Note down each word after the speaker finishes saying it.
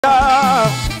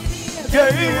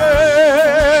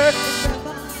yeah.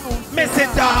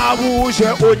 Meseta wuje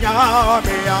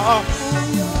onyamea.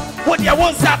 What you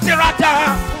want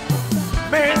satirata?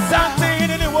 Me something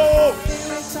in the world.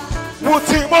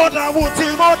 Wuti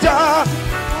moda.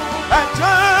 And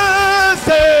just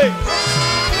say,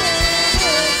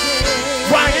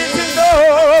 why is it no?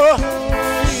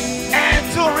 And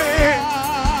to reach,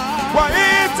 why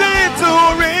is it to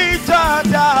reach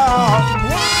down?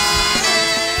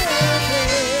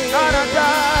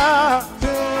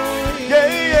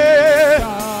 Yeah.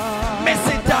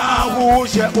 Mesita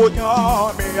wuje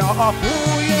onyamea.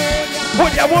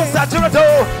 What you want satirata?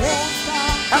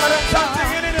 And there's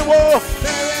something in the world.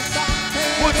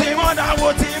 Wuti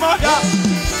moda.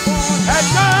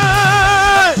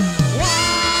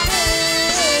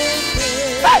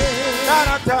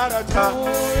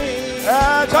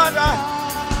 And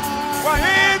why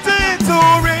is it to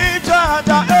reach out?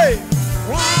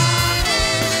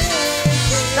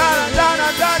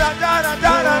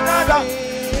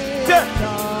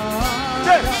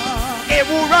 Hey,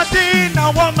 Ewurade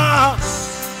wama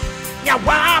ya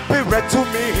wapi to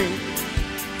me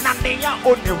na niya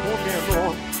one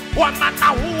woman wama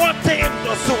na wote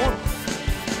ndo so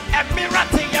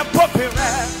emirati ya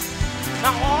popire na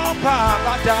opa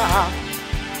bada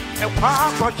e kwa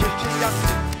kwa chichi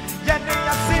yasi yene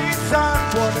yasisa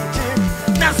wonji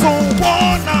na so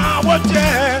wona woje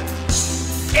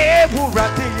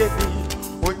Ewurade yeni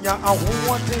onya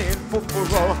awote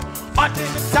fufuro odi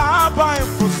taba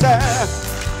infuse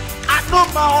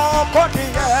anuma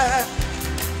okodiye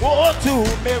o to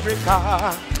America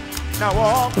na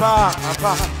wopa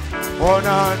apa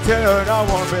ona tell na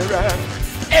wonbere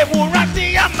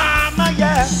Ewurade ya mama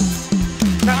ye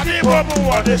na di bobu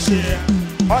wode she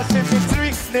o se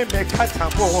mitri ne me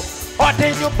katamo o de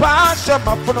you pass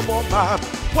ma fono mo ma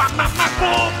wa mama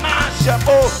ko ma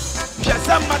shebo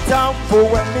pesa matambo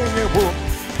wani wo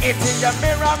iti ya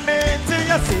mira me ti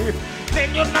ya si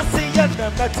then you na see ya na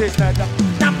matinada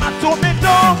na matomi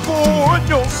dongo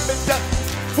onyo meta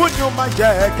onyo ma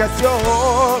je kasio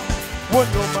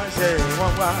onyo ma je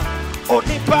wawa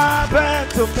oni baba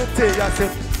to mete ya se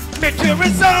mete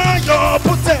resign your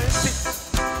potency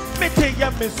mete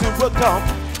ya misurotom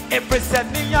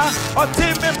epresenia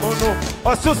otime mono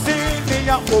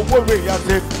osusinia owore ya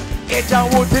se eja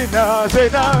wodina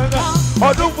zedanga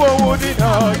oduwo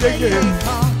wodina yeye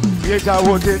eja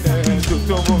wodina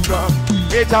tutumunga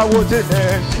eja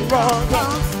wodina shiranga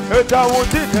eja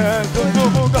wodina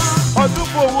tutumunga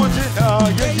oduwo wodina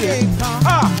yeye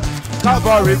ah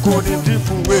kabari kuni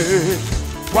difuwe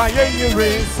waye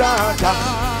yire santa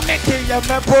eke ya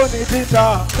meponi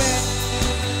dita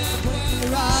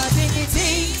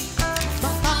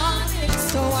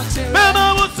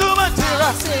Mama was too much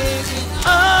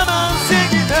I'm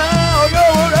singing now,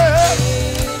 you're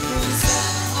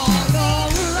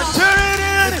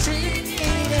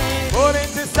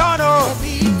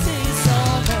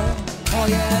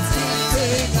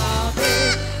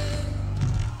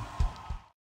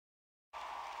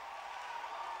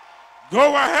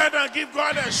Go ahead and give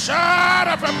God a shout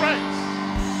of praise.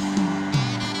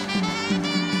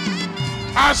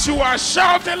 As you are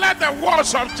shouting, let the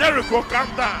walls of Jericho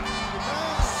come down.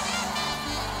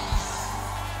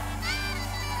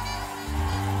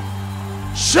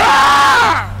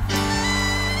 Shout!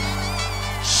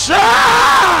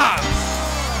 Shout!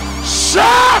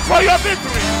 Shout for your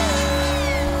victory.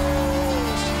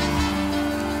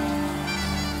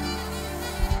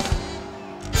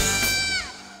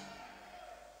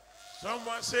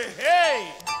 Someone say,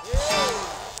 hey. Hey.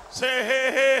 Say,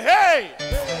 hey, hey, hey. Hey,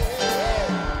 hey.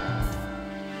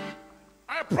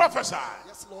 I prophesy.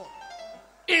 Yes, Lord.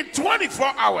 In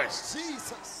 24 hours,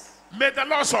 Jesus. May the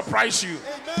Lord surprise you.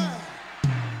 Amen.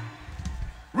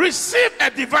 Receive a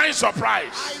divine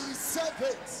surprise. I receive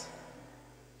it.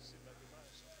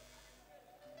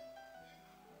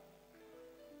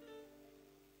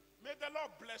 May the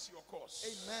Lord bless your cause.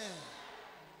 Amen.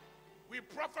 We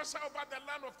prophesy over the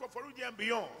land of Koforidua and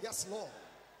beyond. Yes, Lord.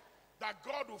 That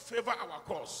God will favor our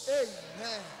cause.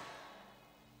 Amen.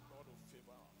 God will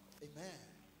favor our cause. Amen.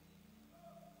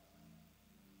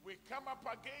 We come up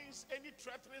against any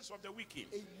threatenings of the wicked.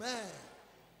 Amen.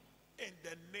 In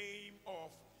the name of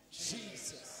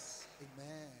Jesus.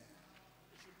 Amen.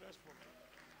 You should bless for me.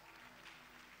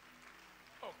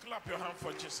 Oh, clap your hand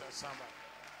for Jesus, somebody.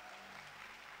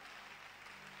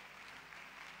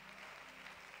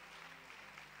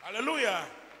 Hallelujah.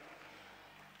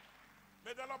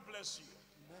 May the Lord bless you.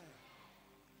 Amen.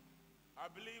 I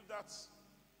believe that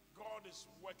God is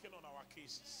working on our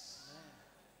cases. Amen.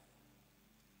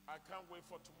 I can't wait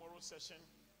for tomorrow's session.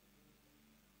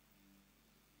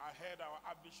 I I heard our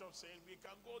Archbishop saying we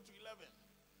can go to 11.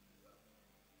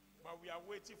 But we are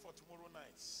waiting for tomorrow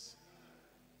night.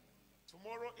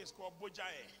 Tomorrow is called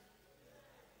Bojaye.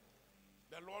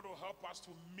 The Lord will help us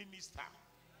to minister.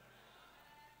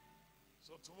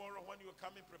 So tomorrow when you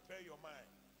come in, prepare your mind.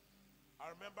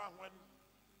 I remember when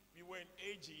we were in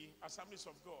AG, Assemblies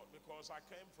of God, because I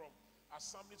came from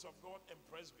Assemblies of God and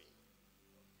Presby.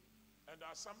 And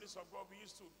the Assemblies of God, we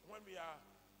used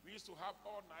to have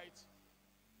all night,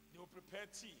 they will prepare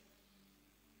tea.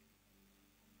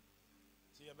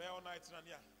 Tea all night,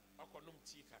 I call them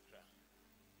tea kakra.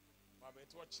 But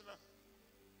it's watching,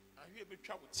 and you be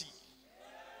trouble tea.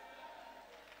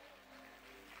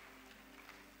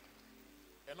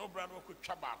 And no brand will could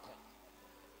trouble.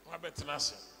 I bet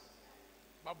nothing.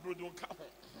 But bro, don't come.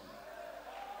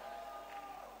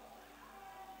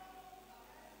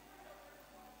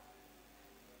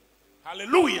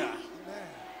 Hallelujah. Amen.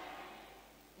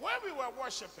 When we were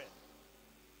worshiping,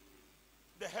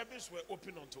 the heavens were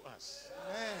open unto us.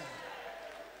 Amen.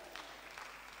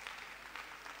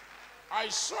 I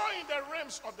saw in the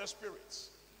realms of the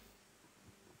spirits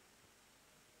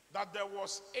that there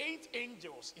was 8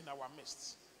 angels in our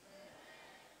midst.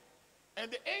 And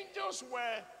the angels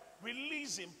were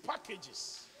releasing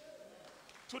packages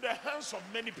to the hands of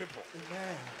many people.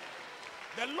 Amen.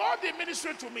 The Lord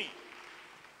administered to me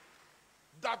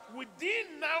that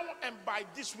within now and by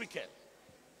this weekend,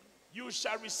 you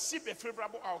shall receive a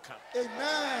favorable outcome.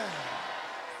 Amen.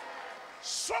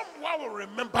 Someone will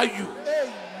remember you.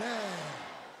 Amen.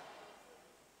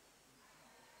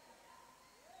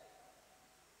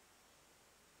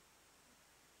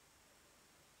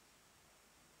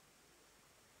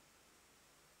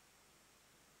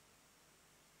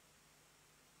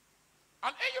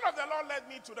 An angel of the Lord led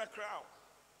me to the crowd.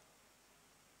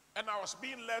 And I was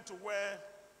being led to where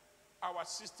our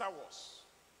sister was.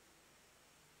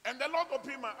 And the Lord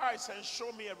opened my eyes and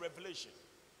showed me a revelation.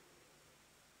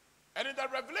 And in the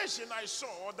revelation, I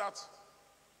saw that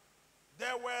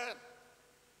there were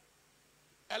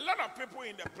a lot of people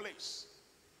in the place.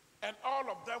 And all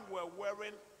of them were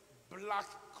wearing black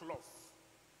cloth.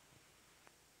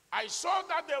 I saw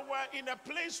that they were in a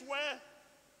place where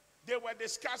they were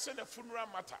discussing a funeral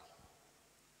matter.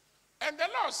 And the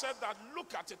Lord said that,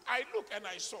 look at it. I looked and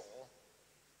I saw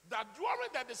that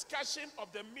during the discussion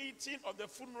of the meeting of the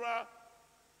funeral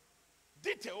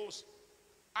details,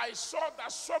 I saw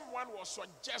that someone was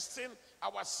suggesting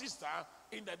our sister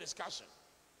in the discussion.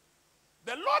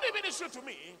 The Lord ministered to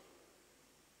me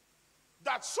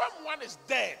that someone is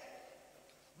dead,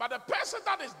 but the person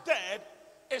that is dead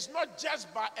is not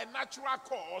just by a natural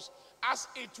cause as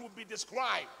it will be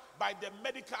described by the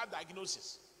medical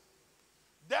diagnosis.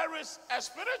 There is a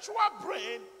spiritual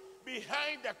brain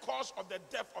behind the cause of the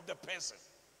death of the person.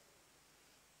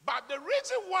 But the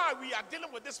reason why we are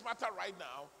dealing with this matter right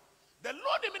now, the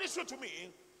Lord ministered to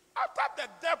me, after the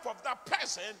death of that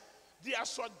person, they are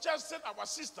suggesting our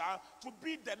sister to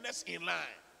be the next in line.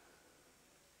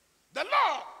 The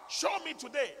Lord showed me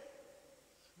today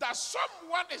that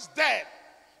someone is dead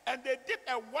and they did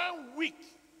a 1-week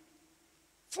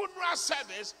funeral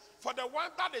service for the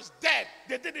one that is dead.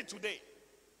 They did it today.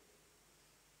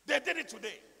 They did it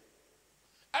today.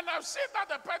 And I've seen that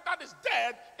the person that is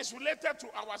dead is related to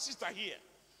our sister here.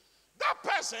 That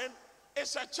person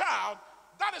is a child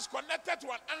that is connected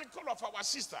to an uncle of our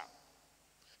sister.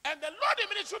 And the Lord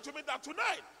ministered to me that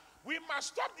tonight we must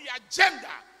stop the agenda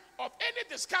of any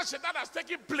discussion that has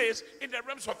taken place in the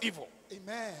realms of evil.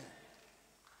 Amen.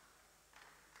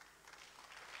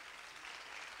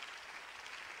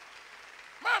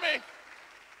 Mommy,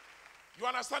 you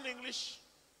understand English?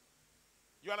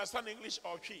 You understand English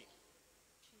or tree?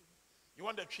 You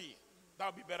want the tree? That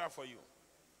would be better for you.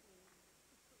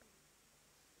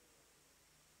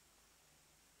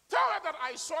 Tell her that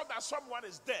I saw that someone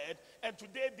is dead and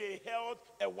today they held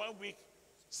a 1-week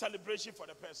celebration for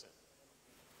the person.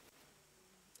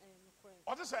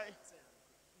 What to say?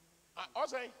 What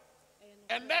to say?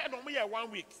 And then only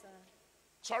 1 week.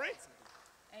 Sorry?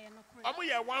 Only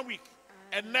 1 week.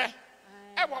 And then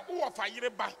who of a year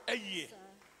back a year.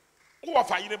 Who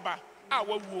of a year back our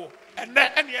war. And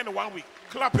then any 1 week.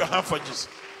 Clap your hand for Jesus.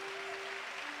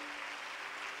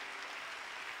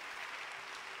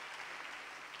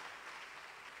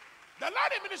 The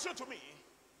Lord ministered to me.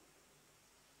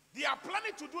 They are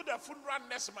planning to do the funeral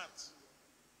next month.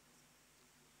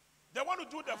 They want to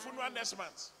do the funeral next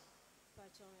month.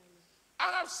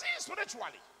 I have seen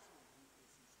spiritually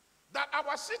that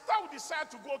our sister will decide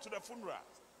to go to the funeral.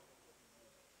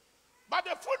 But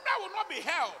the funeral will not be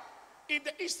held in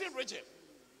the eastern region.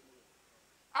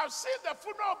 I've seen the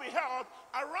funeral be held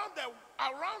around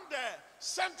the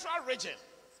central region.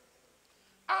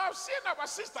 I've seen our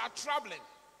sister traveling,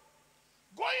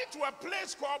 going to a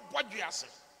place called Bodriase.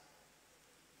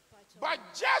 But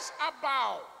just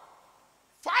about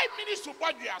 5 minutes to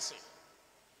Bodriase,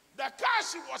 the car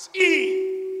she was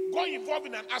in got involved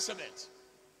in an accident.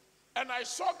 And I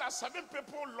saw that 7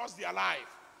 people lost their life.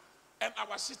 And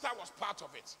our sister was part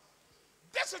of it.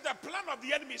 This is the plan of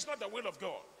the enemy, it's not the will of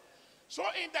God. So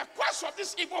in the quest of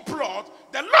this evil plot,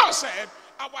 the Lord said,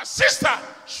 our sister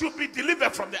should be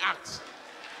delivered from the act.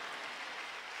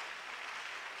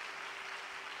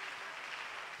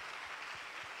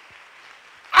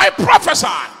 I prophesy.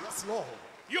 Yes, Lord.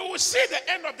 You will see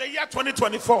the end of the year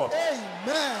 2024.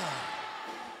 Amen.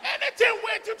 Anything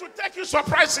waiting to take you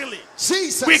surprisingly,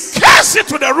 Jesus. we curse it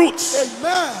to the roots.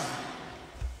 Amen.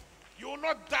 You will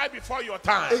not die before your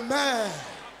time. Amen.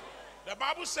 The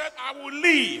Bible said, I will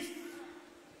live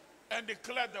and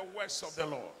declare the works of the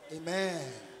Lord. Amen.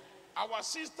 Our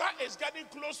sister is getting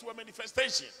close to a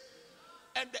manifestation,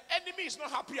 and the enemy is not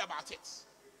happy about it.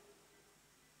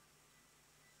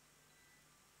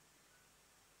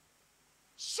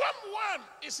 Someone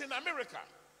is in America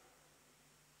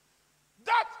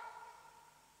that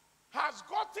has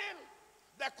gotten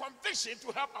the conviction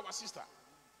to help our sister.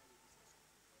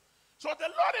 So the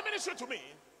Lord ministered to me,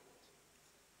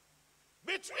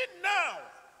 between now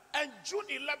and June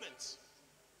 11th,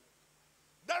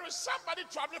 there is somebody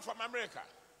traveling from America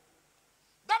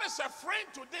that is a friend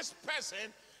to this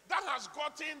person that has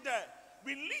gotten the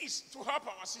release to help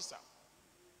our sister.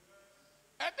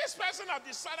 And this person has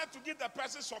decided to give the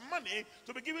person some money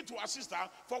to be given to our sister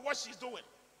for what she's doing.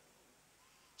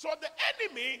 So the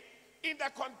enemy, in the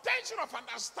contention of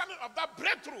understanding of that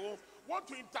breakthrough, want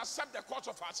to intercept the cause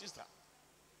of our sister.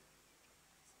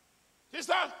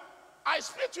 Sister, I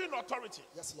speak to you in authority.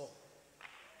 Yes, Lord.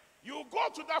 You go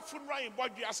to that funeral in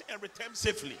Bodriase and return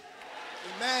safely.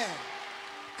 Amen.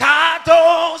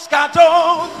 Katos,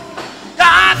 katos,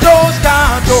 katos,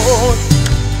 katos.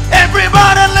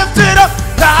 Everybody lift it up.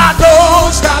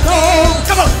 Katos, katos.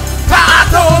 Come on.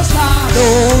 Katos,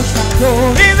 katos,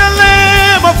 katos. He's the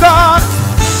Lamb of God.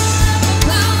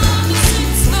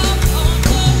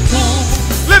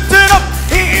 Lift it up.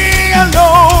 He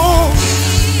alone.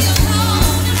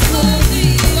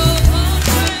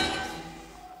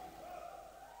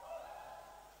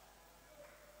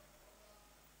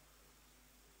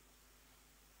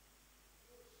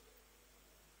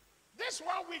 This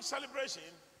 1 week celebration,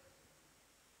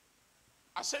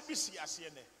 I said,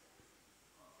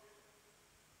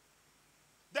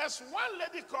 there's one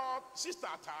lady called Sister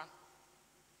Ata.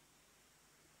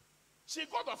 She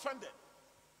got offended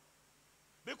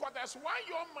because there's one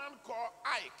young man called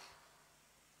Ike.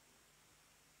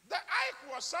 The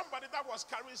Ike was somebody that was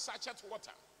carrying sachet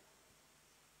water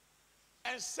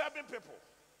and serving people.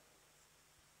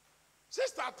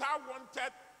 Sister Ata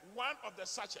wanted one of the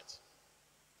sachets.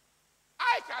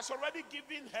 Ike has already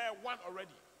given her one already.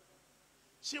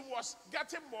 She was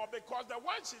getting more because the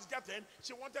one she's getting,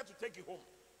 she wanted to take it home.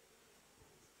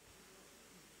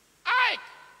 Ike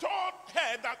told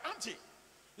her that, Auntie,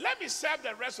 let me serve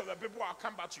the rest of the people, I'll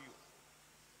come back to you.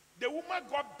 The woman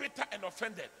got bitter and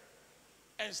offended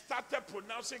and started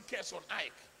pronouncing curse on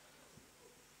Ike.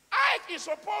 Ike is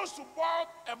supposed to board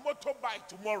a motorbike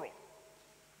tomorrow,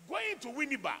 going to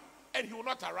Winneba, and he will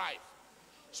not arrive.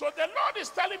 So the Lord is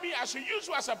telling me I should use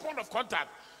you as a point of contact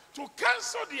to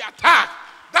cancel the attack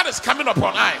that is coming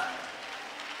upon Ike.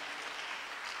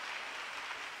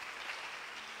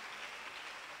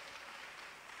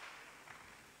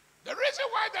 The reason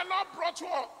why the Lord brought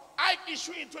your Ike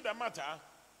issue into the matter,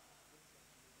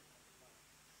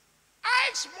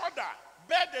 Ike's mother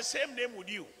bear the same name with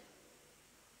you.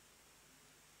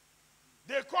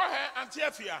 They call her Auntie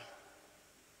Efia.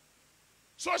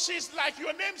 So she's like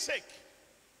your namesake.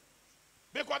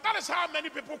 Because that is how many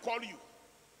people call you.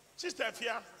 Sister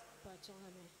Efia.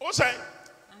 Osai.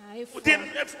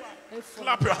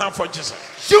 Clap your hand for Jesus.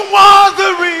 You are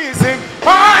the reason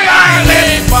why I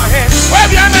lift my hands. Where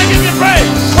have you give me praise?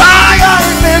 Why I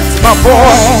lift my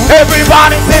voice.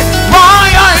 Everybody sing.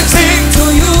 Why I sing to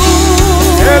you.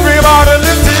 Everybody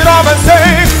lift it up and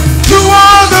say, you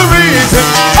are the reason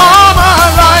of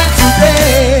my life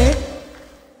today.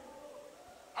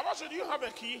 Apostle, do you have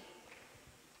a key?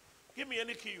 Give me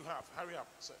any key you have. Hurry up,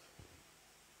 sir.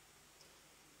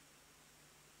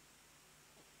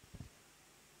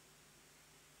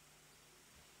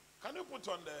 Can you put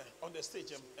on the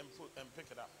stage and pick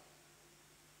it up?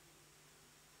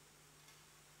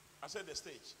 I said the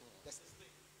stage.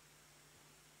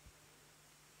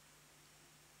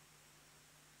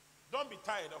 Don't be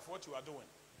tired of what you are doing.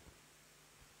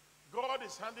 God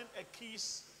is handing a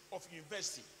keys of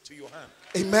university to your hand.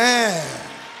 Amen.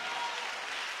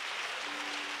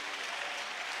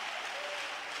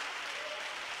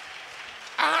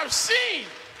 I have seen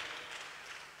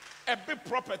a big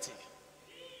property,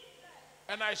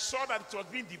 and I saw that it was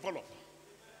being developed.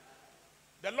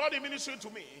 The Lord is ministering to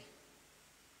me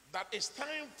that it's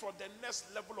time for the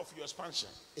next level of your expansion.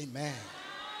 Amen.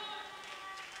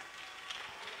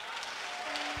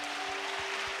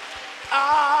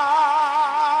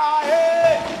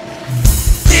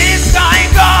 This kind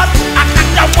God,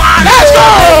 another one. Let's go.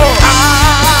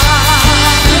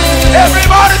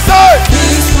 Everybody say,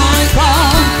 this kind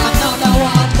God, another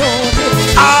one.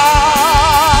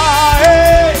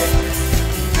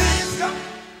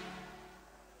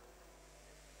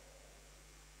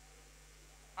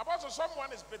 Apostle,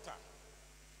 someone is bitter.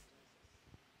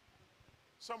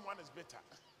 Someone is bitter.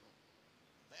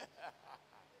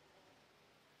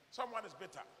 Someone is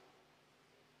bitter.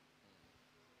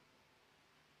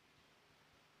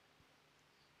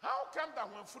 How come that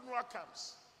when funeral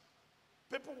comes,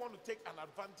 people want to take an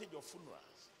advantage of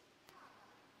funerals?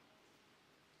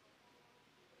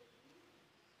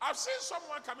 I've seen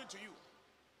someone coming to you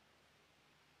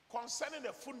concerning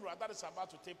a funeral that is about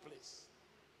to take place.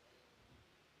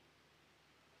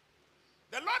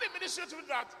 The Lord administered to me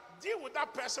that deal with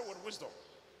that person with wisdom.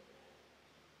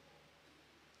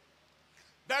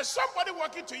 There's somebody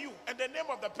walking to you, and the name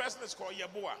of the person is called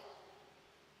Yeboah.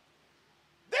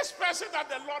 This person that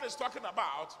the Lord is talking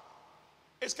about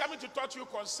is coming to talk to you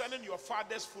concerning your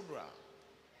father's funeral.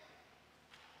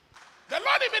 The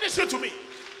Lord administered to me.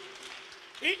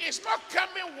 He is not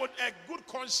coming with a good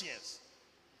conscience.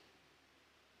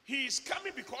 He is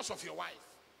coming because of your wife.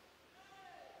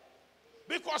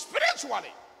 Because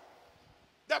spiritually,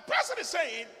 the person is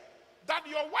saying that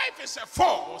your wife is a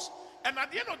force, and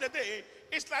at the end of the day,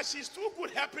 it's like she's too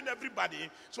good helping everybody,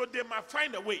 so they might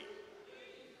find a way.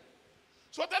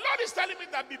 So the Lord is telling me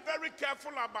that be very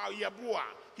careful about Yeboah.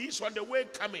 He's on the way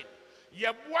coming.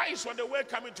 Yeboah is on the way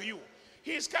coming to you.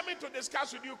 He is coming to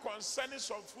discuss with you concerning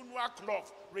some funeral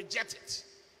cloth. Reject it.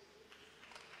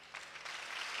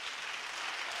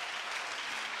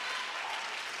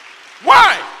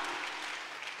 Why?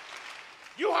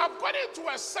 You have got into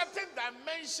a certain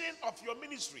dimension of your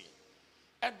ministry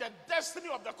and the destiny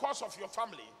of the cause of your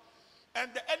family, and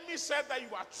the enemy said that you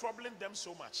are troubling them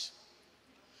so much.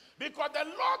 Because the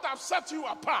Lord has set you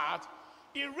apart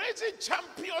in raising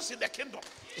champions in the kingdom.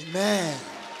 Amen.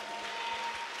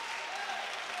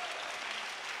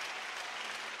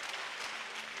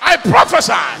 I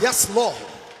prophesy. Yes, Lord.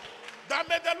 That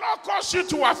may the Lord cause you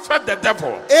to affect the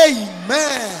devil.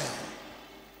 Amen.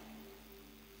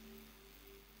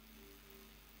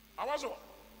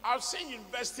 I've seen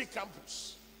university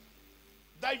campus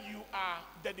that you are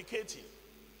dedicating,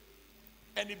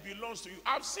 and it belongs to you.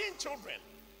 I've seen children.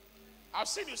 I've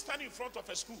seen you standing in front of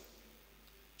a school.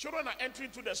 Children are entering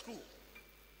to the school.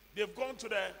 They've gone to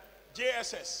the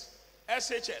JSS,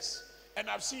 SHS, and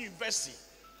I've seen university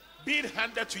being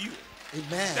handed to you.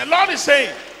 Amen. The Lord is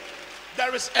saying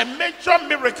there is a major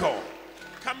miracle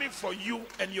coming for you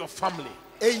and your family.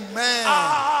 Amen.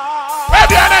 Where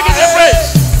do you want to give the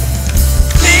praise?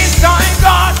 This kind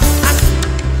God.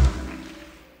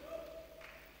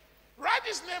 Write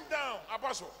his name down,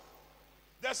 Apostle.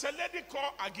 There's a lady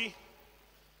called Agi.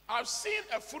 I've seen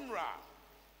a funeral,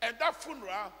 and that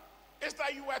funeral is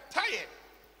that you were tired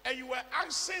and you were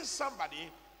asking somebody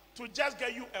to just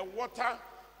get you a water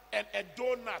and a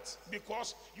donut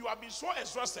because you have been so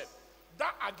exhausted.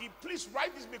 That Agi, please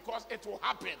write this because it will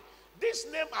happen. This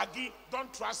name Agi,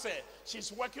 don't trust her.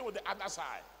 She's working with the other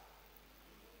side.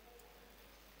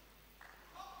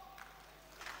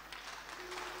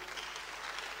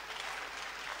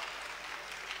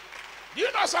 Do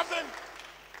you know something?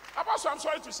 Apostle, I'm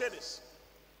sorry to say this.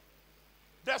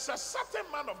 There's a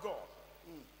certain man of God.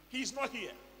 He's not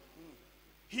here.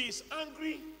 He is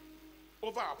angry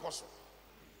over Apostle.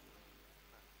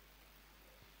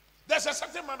 There's a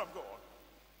certain man of God.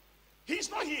 He's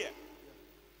not here.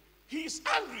 He's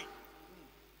angry.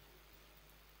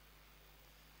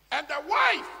 And the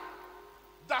wife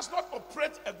does not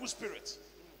operate a good spirit.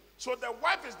 So the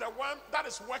wife is the one that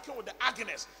is working with the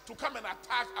Agnes to come and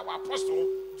attack our apostle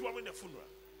during the funeral.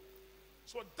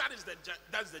 So that's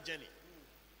the journey.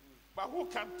 But who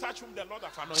can touch whom the Lord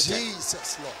has anointed?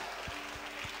 Jesus, Lord.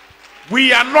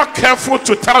 We are not careful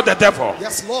to tell the devil.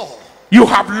 Yes, Lord. You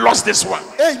have lost this one.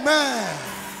 Amen.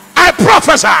 I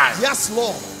prophesy. Yes,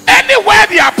 Lord. Anywhere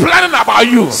they are planning about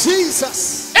you,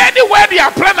 Jesus. anywhere they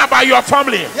are planning about your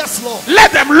family, Yes, Lord.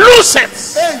 let them lose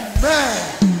it.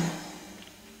 Amen.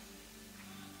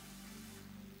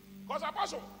 Because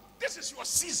Apostle, This is your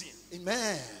season.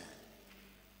 Amen.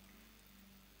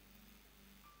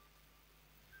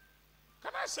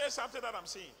 Can I say something that I'm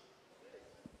saying?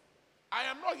 I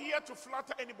am not here to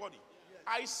flatter anybody.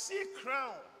 I see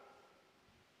crown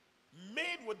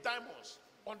made with diamonds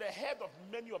on the head of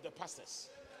many of the pastors.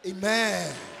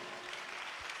 Amen.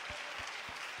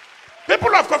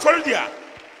 People of Koforidua,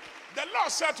 the Lord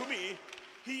said to me,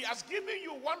 He has given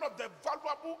you one of the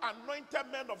valuable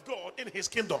anointed men of God in His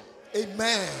kingdom.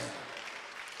 Amen.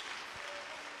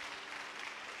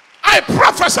 I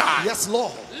prophesy. Yes,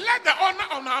 Lord. Let the honor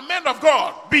of our men of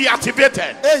God be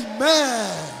activated.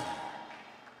 Amen.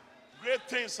 Great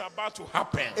things are about to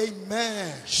happen.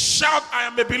 Amen. Shout, I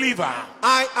am a believer.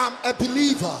 I am a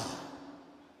believer.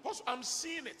 Also, I'm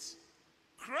seeing it.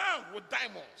 Crowned with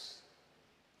diamonds.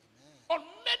 On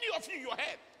many of you, your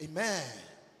head. Amen.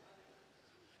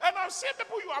 And I'm seeing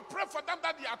people, you are praying for them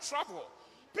that they are traveled.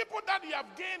 People that they have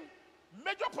gained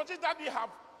major positions that they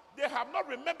have not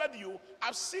remembered you.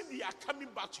 I've seen they are coming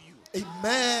back to you.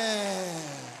 Amen.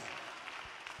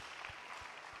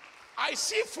 I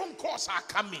see phone calls are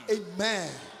coming.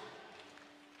 Amen.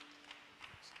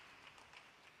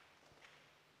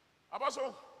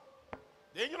 Apostle,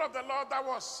 the angel of the Lord that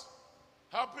was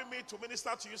helping me to minister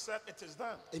to you said, it is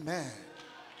done. Amen.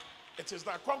 It is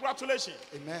done. Congratulations.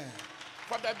 Amen.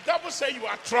 For the devil say you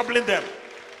are troubling them.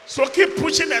 So keep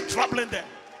pushing and troubling them.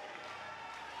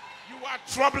 You are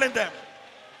troubling them.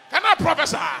 Can I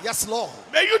prophesy? Yes, Lord.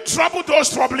 May you trouble those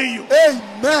troubling you.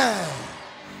 Amen.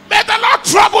 May the Lord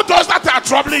trouble those that are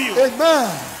troubling you.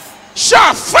 Amen.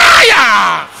 Shout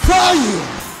fire! Fire!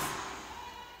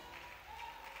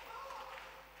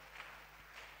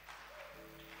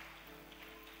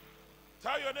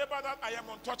 Tell your neighbor that I am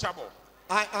untouchable.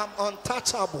 I am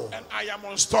untouchable. And I am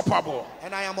unstoppable.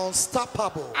 And I am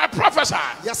unstoppable. I prophesy.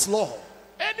 Yes, Lord.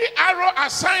 Any arrow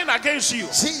assigned against you,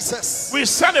 Jesus, we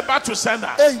send it back to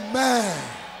sender. Amen.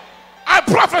 I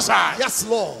prophesy. Yes,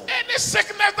 Lord. Any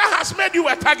sickness that has made you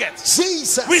a target,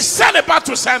 Jesus, we send it back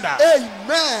to sender.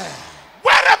 Amen.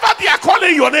 Wherever they are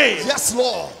calling your name, yes,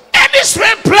 Lord. Any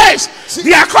strange place, Jesus,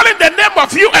 they are calling the name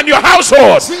of you and your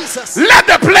household. Jesus, let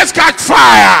the place catch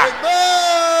fire.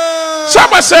 Amen.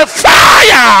 Someone say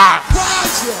fire. Fire.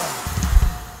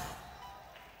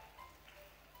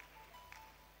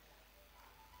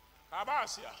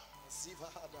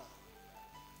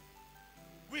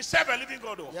 We serve a living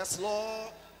God. Yes,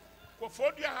 Lord.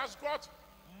 Koforidua has got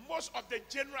most of the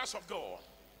generals of God.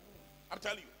 I'm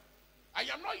telling you. I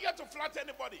am not here to flatter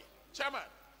anybody. Chairman,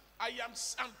 I'm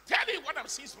telling you what I'm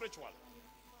seeing spiritually.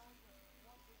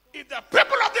 If the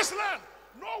people of this land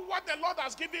know what the Lord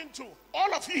has given to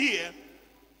all of you here,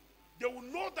 they will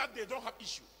know that they don't have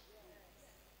issue.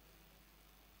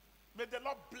 May the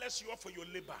Lord bless you all for your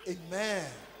labor. Amen.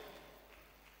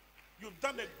 You've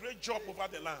done a great job over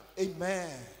the land.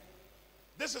 Amen.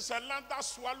 This is a land that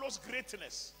swallows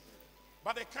greatness,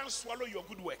 but they can't swallow your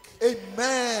good work.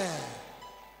 Amen.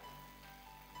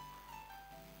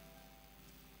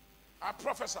 I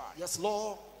prophesy. Yes,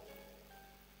 Lord.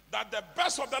 That the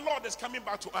best of the Lord is coming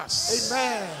back to us.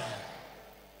 Amen.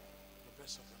 The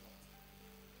best of the Lord.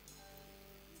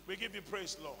 We give you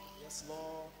praise, Lord. Yes,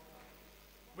 Lord.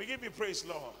 We give you praise,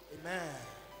 Lord. Amen.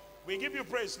 We give you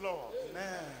praise, Lord.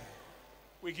 Amen.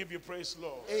 We give you praise,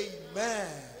 Lord. Amen.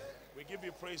 We give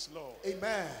you praise, Lord.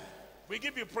 Amen. We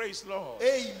give you praise, Lord.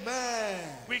 Amen.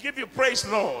 We give you praise,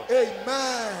 Lord.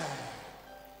 Amen.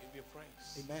 Give you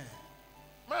praise. Amen.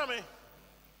 Mommy,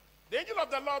 the angel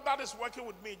of the Lord that is working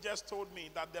with me just told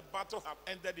me that the battle have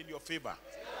ended in your favor.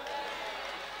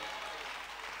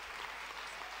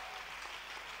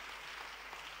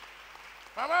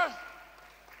 Mama,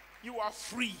 you are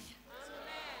free.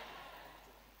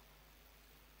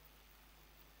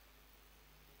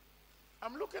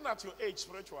 I'm looking at your age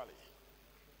spiritually.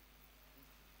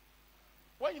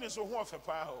 When you so of a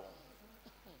power,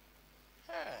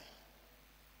 hey.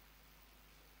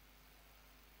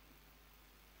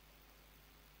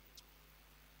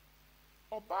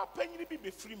 Oba penny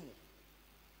be free mu.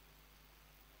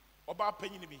 Oba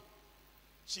penny be.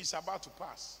 She's about to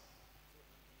pass.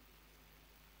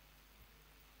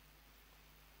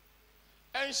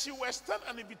 And she will extend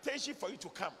an invitation for you to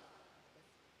come.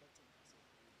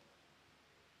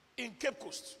 In Cape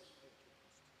Coast.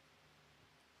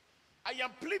 I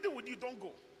am pleading with you, don't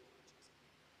go.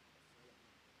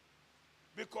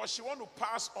 Because she want to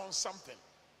pass on something.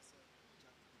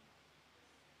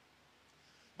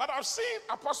 But I've seen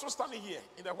Apostle standing here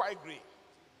in the white gray.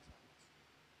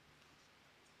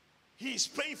 He is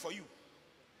praying for you.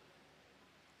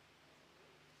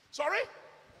 Sorry?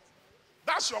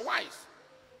 That's your wife.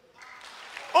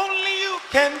 Only you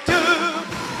can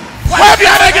do Why do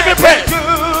you give me praise?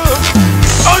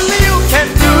 Only you can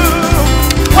do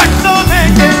what no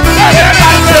man can do.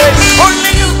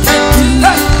 Only you can do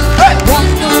what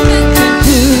no man can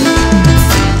do.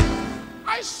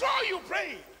 I saw you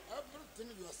praying.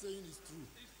 Everything you are saying is true.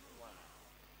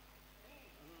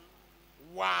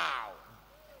 Wow.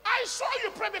 I saw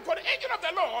you pray because the angel of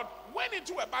the Lord went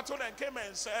into a battle and came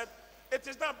and said, it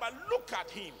is done, but look at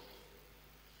him.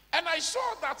 And I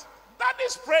saw that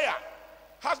this prayer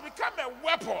has become a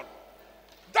weapon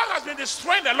that has been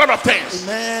destroying a lot of things.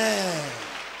 Amen.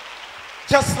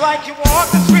 Just like you walk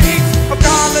the streets of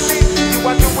Galilee, you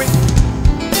are doing.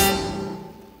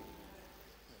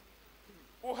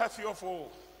 Who have you for?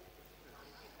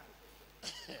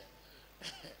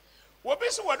 What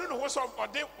basically we don't know what's or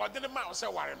didn't man say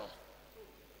worry no.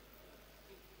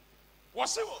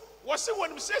 Was it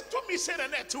when we say to me say na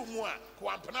net 2 more ko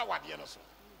ampana wade no so.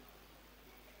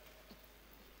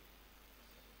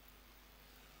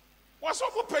 Was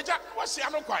over peja was ya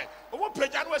no kwan. Over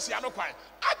peja no was ya no kwan.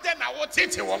 Aden na wo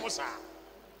tete wo mo sa.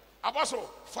 Abaso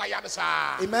fire this.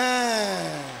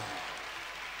 Amen.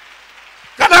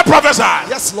 Can I prophesy?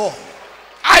 Yes, Lord.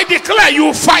 I declare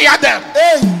you fire them.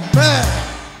 Amen.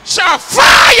 Shall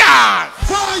fire.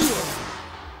 Fire.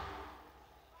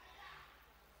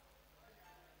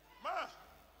 Ma,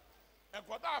 and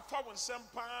what I found some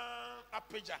pan a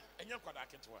peja and your quad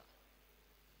aketwa.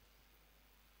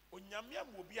 Unyamia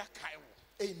will be a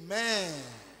kaiwo. Amen.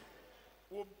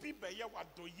 Will be by your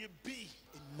what do ye be?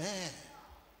 Amen.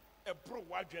 A bro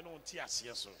wadrian on tears,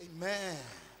 yes, sir. Amen.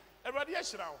 A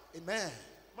radiation shroud. Amen.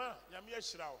 Ma, Yamia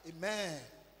shroud. Amen.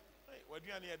 What do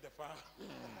you need the fire?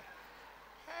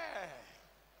 Hey.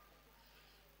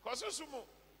 Because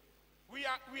we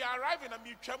are arriving and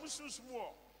we travel so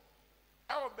small.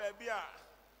 Our baby,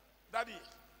 daddy,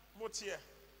 motia.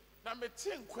 Now, me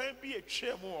think can be a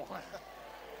chair more.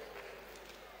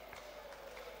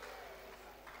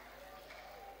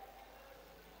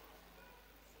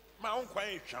 My own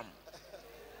quiet chum.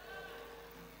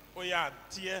 Oh, yeah,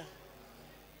 dear.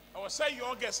 I was saying,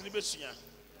 your guest, Libesia.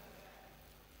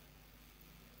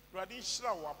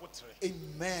 Radishra wabutre.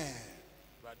 Amen.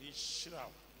 Radishra.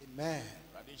 Amen.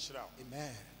 Radishra.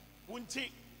 Amen.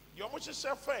 Unti, your much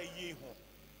suffer ye home.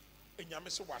 And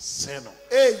Yamiso was seno.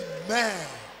 Amen.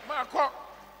 Marco,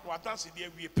 what dance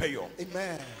did we pay you?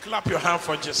 Amen. Clap your hand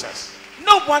for Jesus.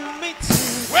 No one meets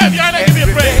you. Where have you had to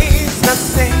pray? The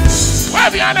same. Where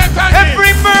have you had to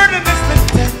Every burden is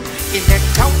lifted in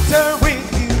encounter with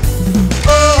you.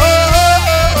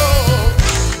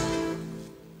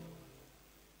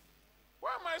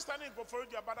 Why am I standing in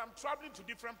Koforidua, but I'm traveling to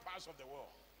different parts of the world?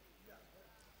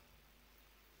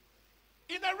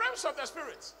 In the realms of the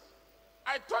spirit,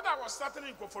 I thought I was starting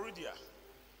in Koforidua,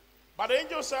 but the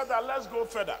angel said that let's go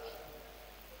further.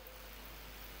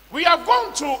 We have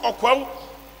gone to Okwau,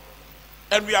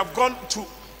 and we have gone to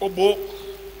Obo.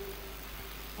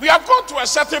 We have gone to a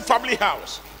certain family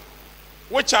house,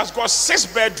 which has got 6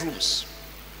 bedrooms.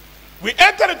 We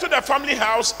entered into the family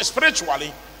house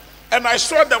spiritually, and I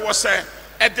saw there was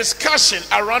a discussion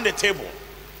around the table.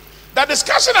 The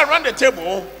discussion around the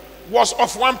table was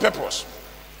of one purpose.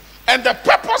 And the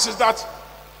purpose is that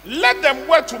let them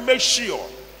work to make sure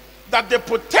that the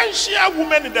potential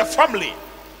women in the family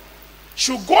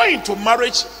should go into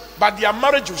marriage, but their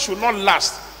marriage should not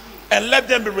last. And let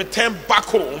them be returned back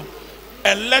home,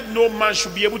 and let no man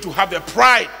should be able to have the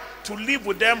pride to live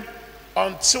with them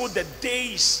until the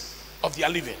days of their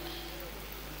living.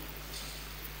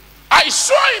 I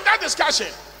saw in that discussion,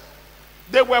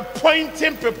 they were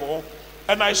pointing people,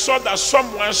 and I saw that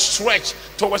someone stretched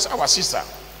towards our sister.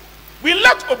 We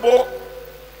left Obo,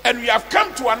 and we have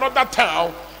come to another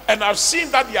town, and I've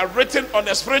seen that they are written on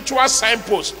a spiritual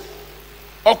signpost,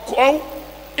 Oko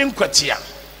Inkwatia.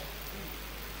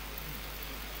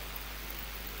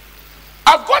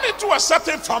 I've gone into a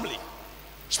certain family,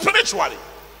 spiritually,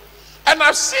 and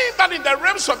I've seen that in the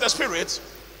realms of the spirit,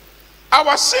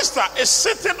 our sister is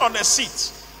sitting on a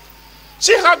seat.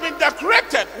 She has been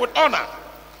decorated with honor,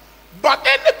 but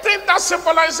anything that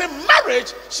symbolizes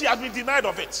marriage, she has been denied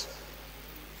of it.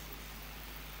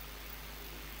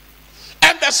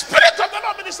 And the spirit of the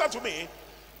Lord ministered to me,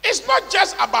 it's not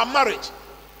just about marriage,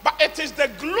 but it is the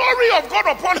glory of God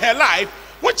upon her life,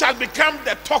 which has become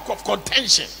the talk of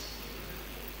contention.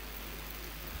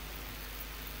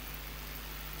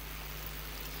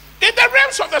 In the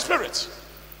realms of the spirit,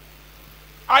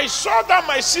 I saw that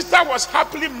my sister was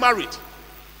happily married.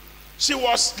 She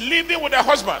was living with her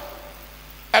husband,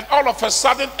 and all of a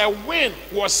sudden a wind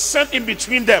was sent in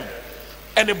between them,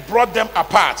 and it brought them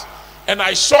apart. And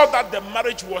I saw that the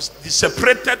marriage was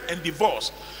separated and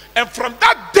divorced. And from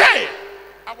that day,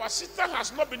 our sister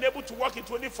has not been able to walk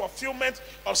into any fulfillment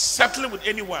of settling with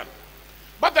anyone.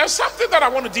 But there's something that I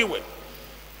want to deal with.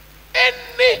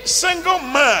 Any single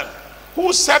man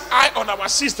who set eye on our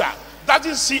sister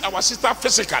doesn't see our sister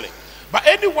physically. But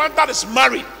anyone that is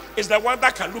married is the one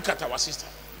that can look at our sister.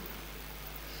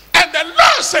 And the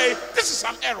Lord say, this is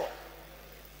an error.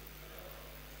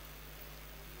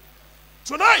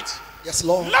 Tonight, yes,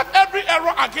 Lord, let every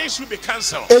error against you be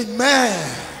cancelled.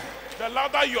 Amen. The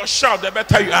louder your shout, the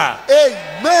better you are.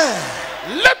 Amen.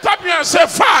 Lift up your hand and say,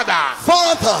 Father,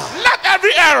 let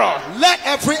every error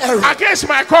against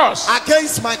my cause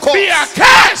be a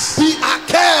curse. Be a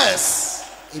curse.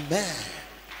 Amen.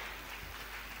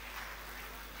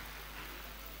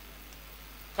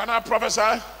 Can I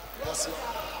prophesy? Yes, Lord.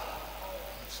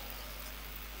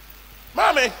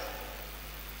 Mommy,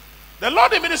 the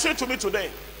Lord is ministering to me today.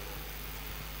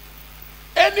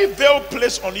 Any veil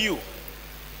placed on you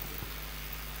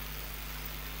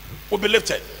will be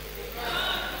lifted.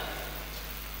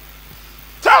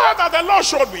 Tell her that the Lord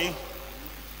showed me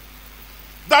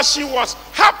that she was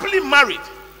happily married,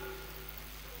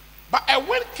 but a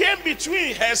wind came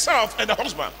between herself and the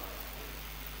husband,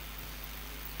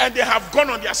 and they have gone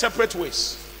on their separate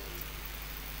ways.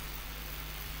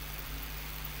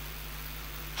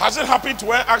 Has it happened to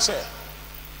her? Ask her.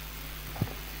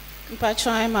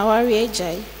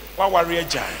 What worry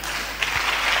Jai?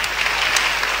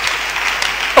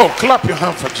 Oh, clap your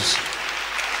hand for Jesus.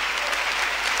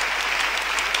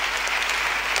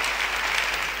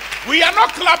 We are not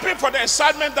clapping for the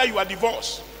excitement that you are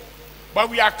divorced, but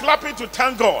we are clapping to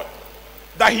thank God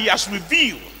that He has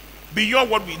revealed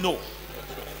beyond what we know.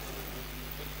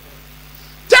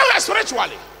 Tell us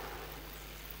spiritually,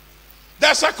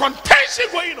 there's a contention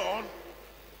going on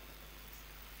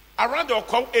around the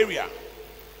Okau area,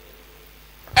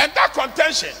 and that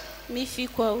contention,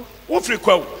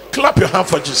 clap your hand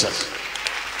for Jesus.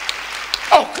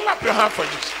 Oh, clap your hand for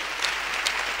Jesus.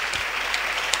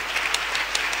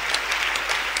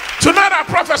 Tonight I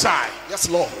prophesy. Yes,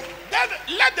 Lord.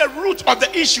 Let the root of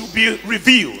the issue be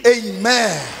revealed.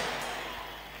 Amen.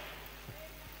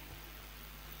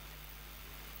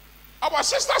 Our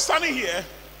sister standing here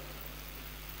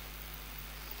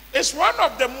is one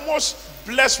of the most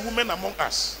blessed women among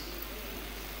us.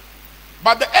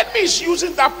 But the enemy is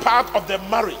using that part of the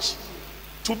marriage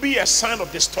to be a sign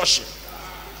of distortion.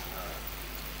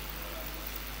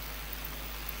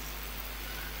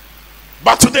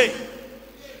 But today,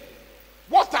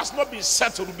 what has not been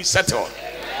settled will be settled.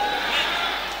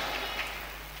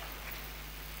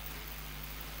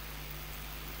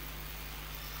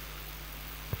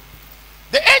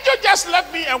 The angel just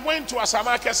left me and went to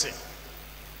Asama Kese.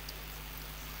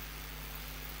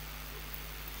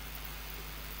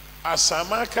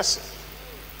 Asama Kese.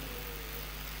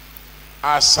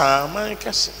 Asama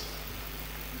Kese.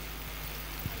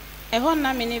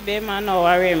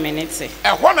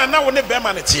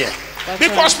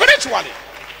 Because spiritually,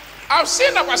 I've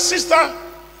seen our sister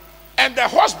and the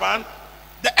husband,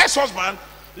 the ex-husband,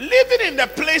 living in the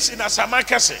place in Asama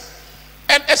Kese.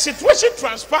 And a situation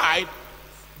transpired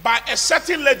by a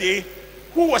certain lady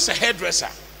who was a hairdresser.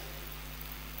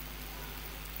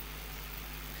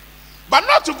 But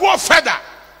not to go further.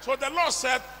 So the Lord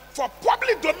said, for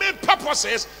public domain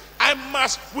purposes, I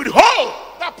must withhold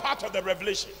that part of the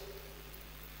revelation.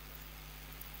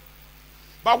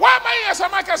 But why am I here,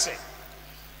 Samaka say?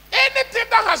 Anything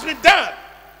that has been done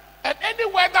and any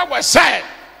word that was said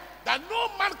that no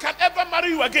man can ever marry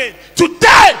you again,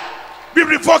 today be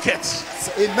revoked.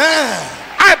 Amen.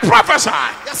 I prophesy.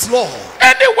 Yes, Lord.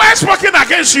 Any word spoken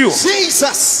against you,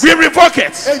 Jesus, we revoke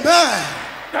it. Amen.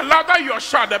 The louder you are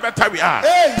shot, the better we are.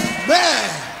 Amen.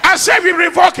 I say we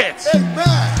revoke it.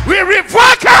 Amen. We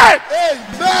revoke it.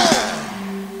 Amen.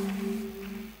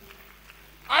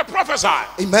 I prophesy.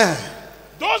 Amen.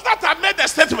 Those that have made the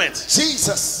statement,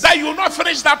 Jesus, that you will not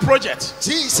finish that project,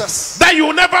 Jesus, that you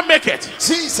will never make it,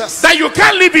 Jesus, that you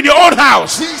can't live in your own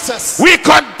house, Jesus, we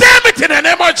condemn it in the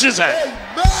name of Jesus.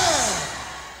 Amen.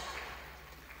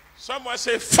 Someone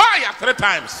say fire 3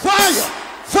 times. Fire,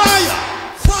 fire,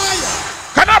 fire.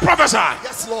 Can I prophesy?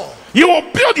 Yes, Lord. You will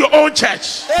build your own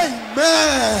church.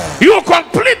 Amen. You will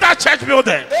complete that church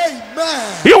building.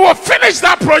 Amen. You will finish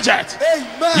that project.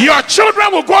 Amen. Your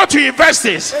children will go to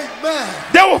universities. Amen.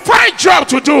 They will find job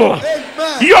to do.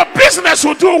 Amen. Your business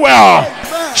will do well.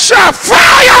 Amen. Shout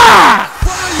fire!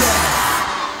 Fire.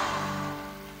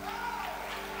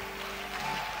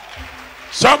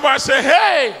 Somebody say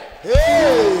hey.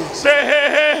 Hey. Say hey,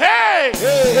 hey, hey.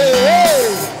 Hey, hey,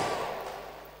 hey.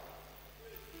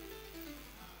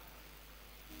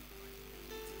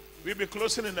 We'll be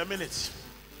closing in a minute.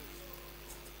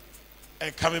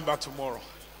 and coming back tomorrow.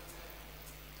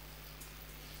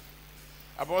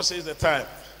 About says the time.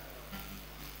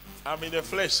 I'm in the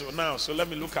flesh so now, so let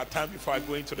me look at time before I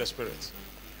go into the spirit.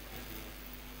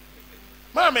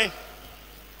 Mommy,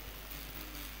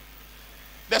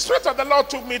 the Spirit of the Lord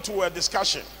took me to a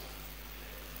discussion.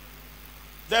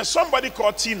 There's somebody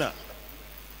called Tina.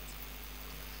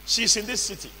 She's in this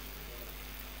city.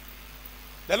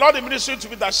 The Lord administered to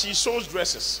me that she sews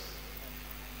dresses.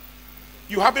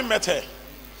 You haven't met her.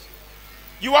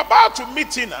 You are about to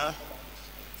meet Tina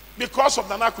because of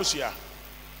Nana Kusia.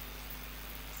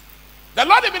 The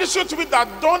Lord administered to me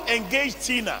that don't engage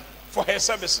Tina for her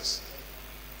services.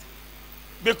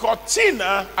 Because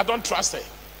Tina, I don't trust her.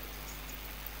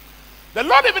 The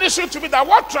Lord administered to me that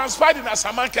what transpired in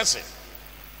Asaman Kese,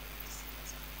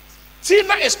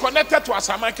 Tina is connected to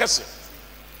Asaman Kese.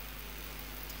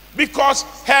 Because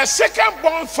her second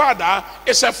born father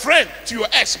is a friend to your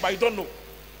ex, but you don't know.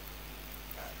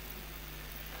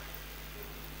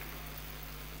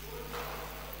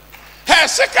 Her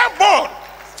second born,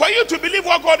 for you to believe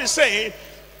what God is saying,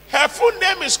 her full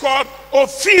name is called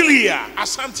Ophelia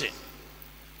Asante.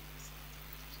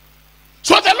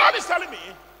 So the Lord is telling me,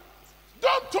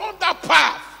 don't turn that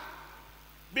path,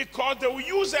 because they will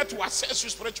use it to assess you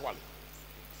spiritually.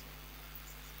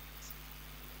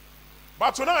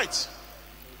 But tonight,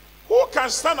 who can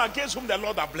stand against whom the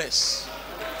Lord has blessed?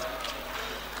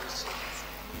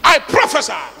 I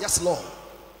prophesy. Yes, Lord.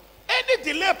 Any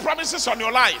delayed promises on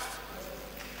your life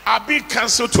are being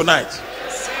cancelled tonight.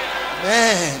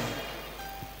 Amen.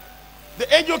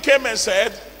 The angel came and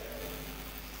said,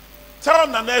 tell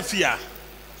Nanefia,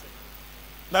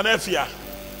 Nanefia,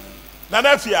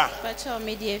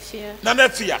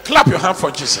 clap your hand for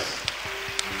Jesus.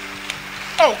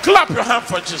 Oh, clap your hand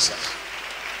for Jesus.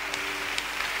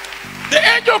 The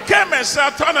angel came and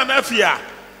said, tell Nanefia,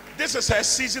 this is her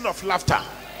season of laughter.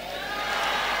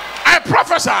 I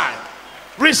prophesy,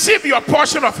 receive your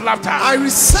portion of laughter. I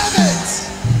receive it.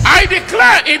 I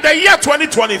declare in the year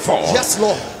 2024, yes,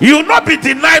 Lord, you will not be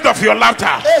denied of your laughter.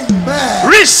 Amen.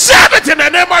 Receive it in the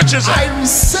name of Jesus. I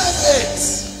receive it.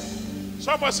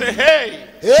 Someone say, hey.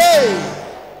 Hey.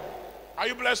 Are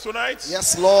you blessed tonight?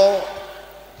 Yes, Lord.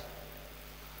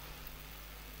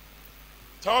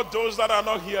 Tell those that are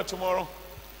not here tomorrow,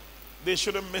 they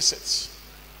shouldn't miss it.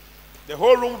 The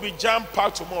whole room will be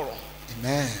jam-packed tomorrow.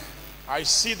 Amen. I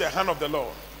see the hand of the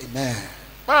Lord. Amen.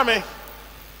 Mommy.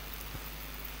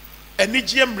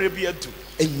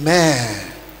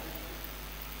 Amen.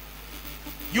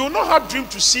 You will not have dream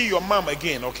to see your mom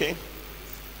again, okay?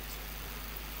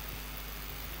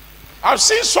 I've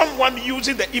seen someone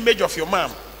using the image of your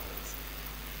mom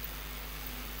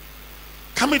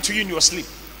coming to you in your sleep.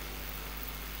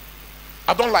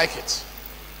 I don't like it.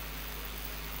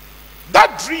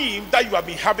 That dream that you have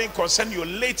been having concerning your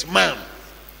late mom,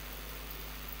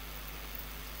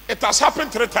 it has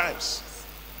happened 3 times.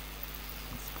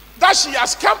 That she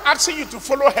has come asking you to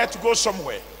follow her to go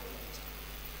somewhere.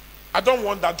 I don't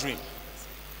want that dream.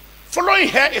 Following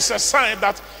her is a sign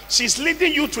that she's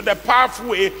leading you to the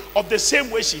pathway of the same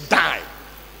way she died.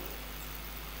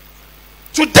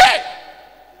 Today,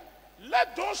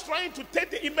 let those trying to take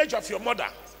the image of your mother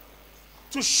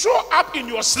to show up in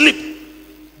your sleep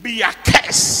be a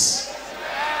curse.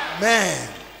 Amen.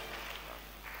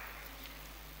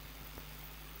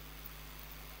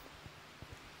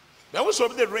 There will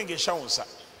be the ring in shower.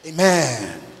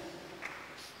 Amen.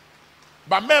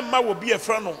 But memma will be a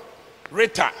friend of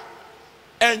Rita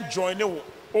and join the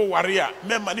warrior.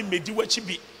 Memma ni medi wachi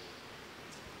bi.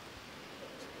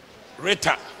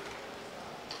 Rita.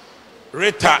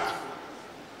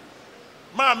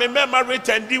 Memma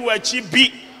Rita ndi wachi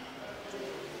bi.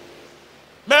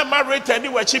 Memma Rita ndi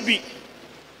wachi bi.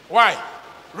 Why?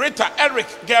 Rita, Eric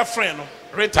girlfriend.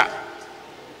 Rita.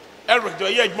 Eric, do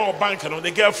you more bank on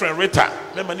the girlfriend Rita?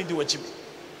 Memma ni ndi wachi bi.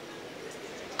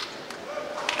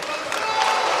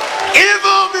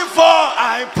 Even before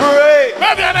I pray,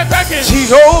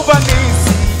 Jehovah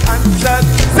Nissi answered,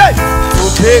 said,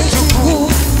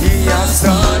 He has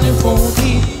done it for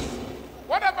me.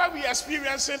 Whatever we are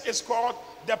experiencing is called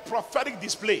the prophetic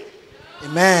display.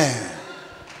 Amen.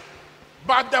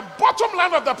 But the bottom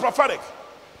line of the prophetic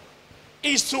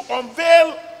is to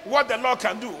unveil what the Lord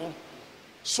can do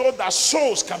so that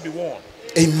souls can be won.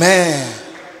 Amen.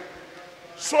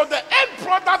 So the end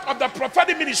product of the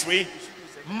prophetic ministry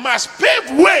must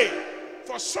pave way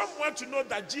for someone to know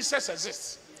that Jesus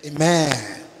exists. Amen.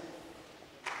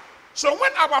 So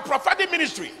when our prophetic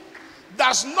ministry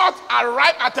does not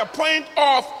arrive at a point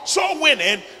of soul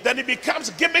winning, then it becomes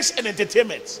gimmicks and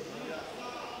entertainment.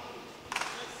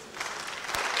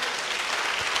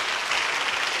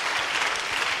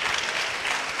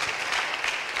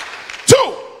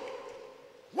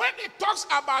 it talks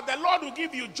about the Lord will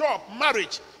give you job,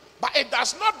 marriage, but it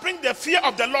does not bring the fear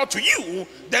of the Lord to you,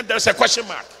 then there's a question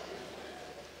mark.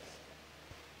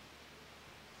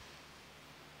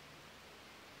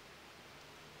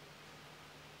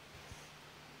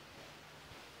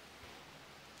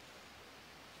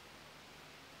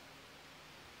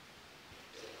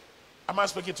 Am I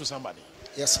speaking to somebody?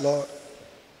 Yes, Lord.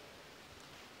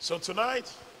 So tonight,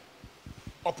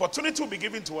 opportunity will be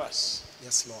given to us.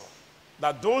 Yes, Lord.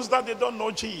 That those that they don't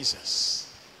know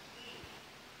Jesus,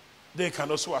 they can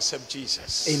also accept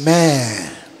Jesus.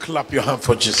 Amen. Clap your hand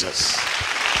for Jesus.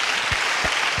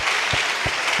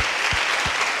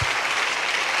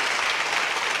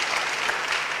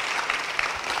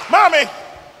 Mommy,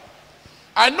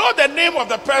 I know the name of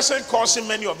the person causing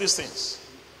many of these things.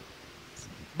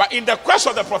 But in the quest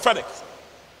of the prophetic,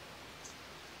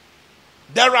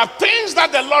 there are things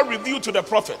that the Lord revealed to the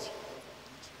prophet,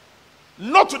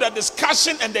 not to the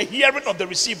discussion and the hearing of the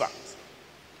receiver.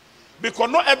 Because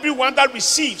not everyone that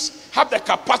receives have the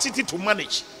capacity to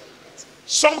manage.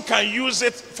 Some can use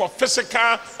it for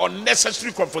physical or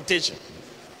necessary confrontation.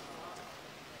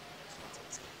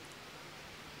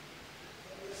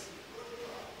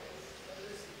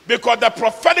 Because the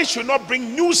prophetic should not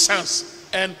bring nuisance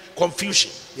and confusion.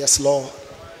 Yes, Lord.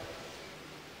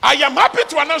 I am happy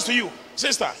to announce to you,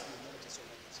 sister,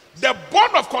 the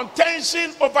bond of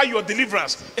contention over your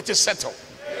deliverance, it is settled.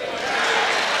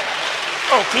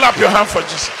 Oh, clap your hand for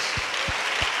Jesus.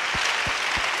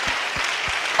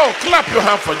 Oh, clap your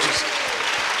hand for Jesus.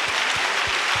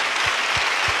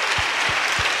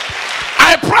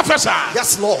 I prophesy.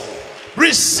 Yes, Lord.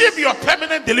 Receive your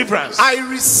permanent deliverance. I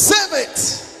receive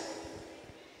it.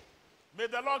 May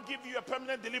the Lord give you a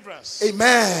permanent deliverance.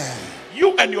 Amen.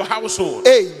 You and your household.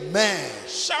 Amen.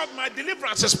 Shout, my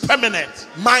deliverance is permanent.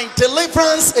 My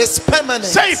deliverance is permanent.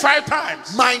 Say it 5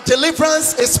 times. My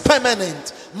deliverance is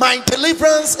permanent. My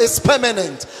deliverance is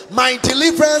permanent. My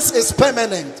deliverance is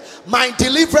permanent. My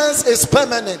deliverance is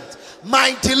permanent.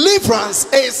 My deliverance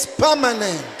is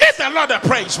permanent. Give the Lord a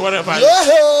praise wherever you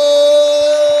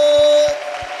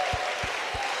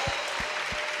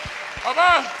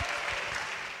are.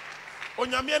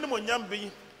 Onyame no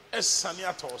nyambi esane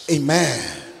atos. Amen.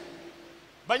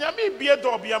 Banyame bie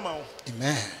do obiama wo.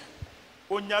 Amen.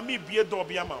 Onyame bie do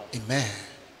obiama wo. Amen.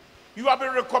 You have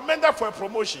been recommended for a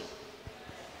promotion.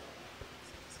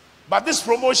 But this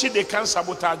promotion they can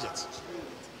sabotage it.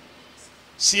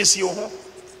 See ho.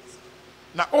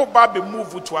 Na oba be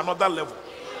move to another level.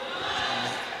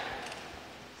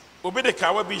 Obi de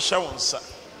kawa bi hya wonsa.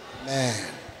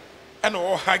 Amen. And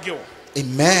o hagel.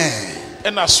 Amen.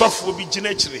 And a soft will be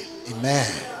genetry.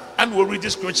 Amen. And we'll read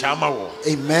this scripture.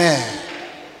 Amen.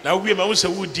 Now we may say,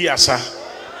 would dear sir.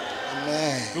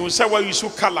 Amen. We will say, well, you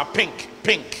should color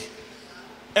pink.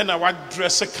 And our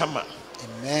dress a come.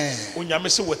 Amen.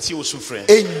 Unyamese what you suffering.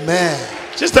 Amen.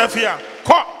 Sister Fia,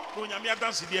 call. Unyamia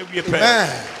dance the we pray.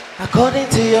 Amen. According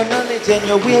to your knowledge and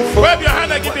your will for wave your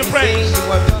hand and give me praise.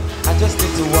 I just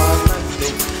need to walk my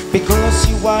day. Because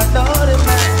you are not a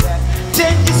man that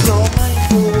changes your mind.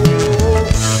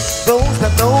 Those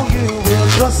that know you will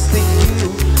trust in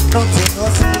you. Nothing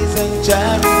else is and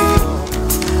charity.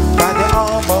 By the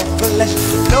arm of flesh,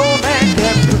 no man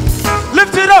can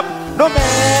lift it up. No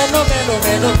man, no.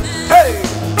 Hey,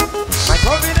 my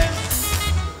confidence.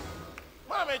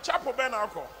 Mama, chapel ben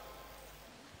alcohol.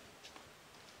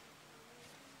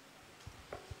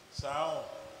 So.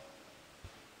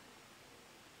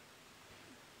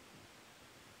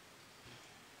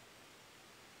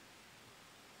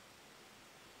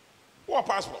 What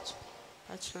passport?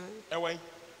 That's right. Away.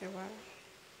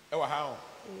 Ewa how?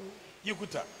 You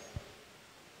could tell.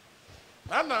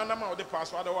 I'm not the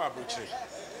passport. I want to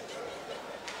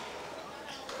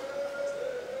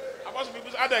I must be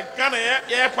other Ghana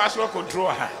air passport control.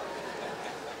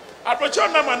 I brought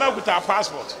your number now with our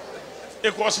passport.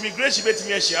 It was immigration bet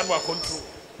me she and control.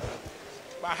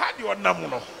 But I had your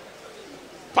number.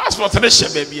 Passport and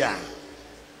a baby.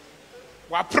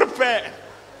 Wa prepare.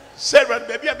 Sarah,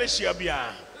 baby, I miss you.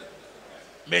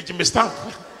 Make me stamp.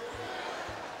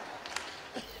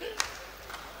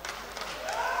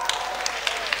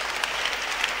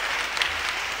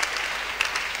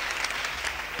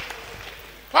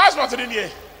 Passport in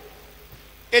here.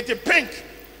 It's pink.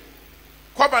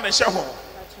 Cover and show.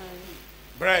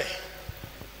 Bray.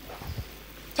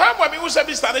 Time when we said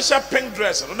this a pink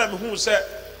dress, and then who said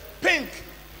pink.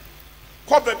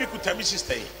 Cover be could tell me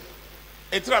sister.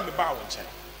 It's not me bow and check.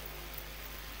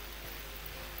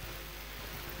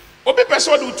 Obi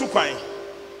person do 2 kwan.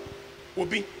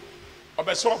 Obi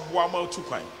obeso boa ma 2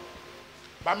 kwan.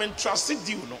 But I'm trusted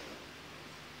you no.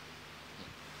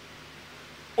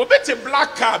 Obete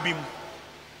black car bim.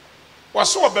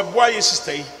 Waso obeboa ye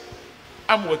sister yi.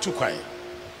 Am watu kwan.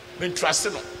 Me trust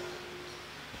no.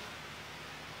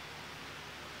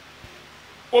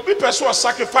 Obi person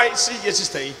sacrifice ye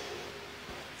sister yi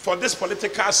for this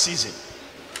political season.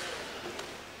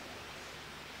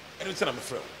 Anything I'm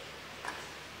afraid.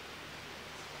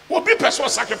 Obi person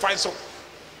sacrifice.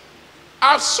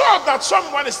 I saw that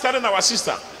someone is telling our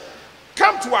sister,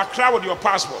 come to Accra with your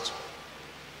passport.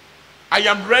 I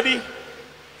am ready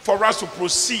for us to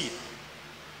proceed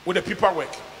with the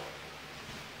paperwork.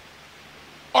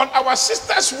 On our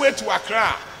sister's way to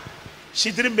Accra,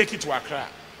 she didn't make it to Accra.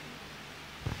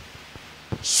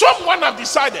 Someone have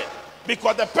decided,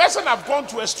 because the person have gone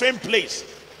to a strange place,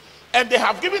 and they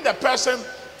have given the person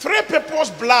 3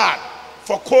 people's blood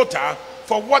for quota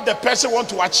for what the person want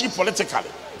to achieve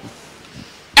politically.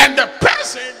 And the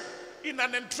person in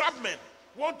an entrapment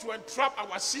want to entrap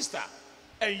our sister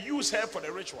and use her for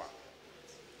the ritual.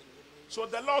 So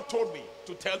the Lord told me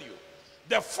to tell you,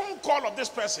 the phone call of this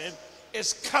person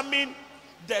is coming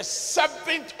the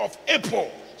 7th of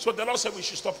April. So the Lord said we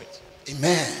should stop it.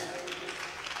 Amen.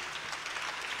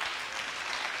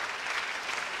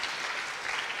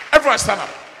 Everyone stand up.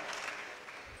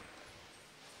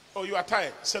 Oh, you are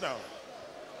tired. Sit down.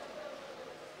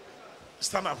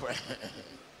 Stand up.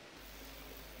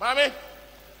 Mommy,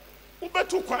 ube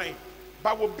too quiet,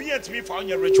 but will be at me for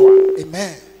your ritual.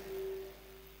 Amen.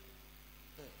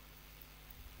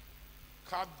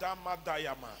 Kadama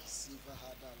dayama.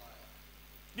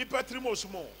 Nipatrimo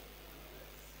sumo.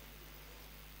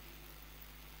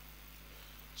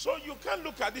 So you can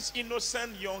look at this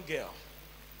innocent young girl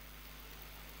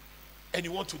and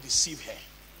you want to deceive her.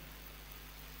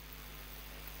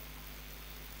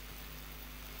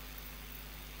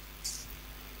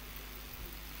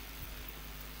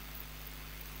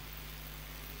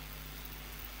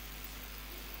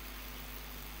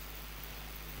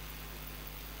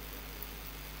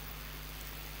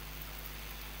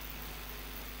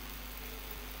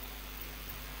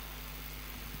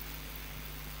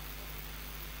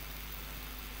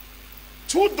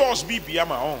 Two doors be beyond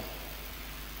my own.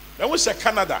 Then we say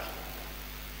Canada,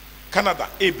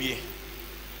 ABA.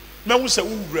 Then we say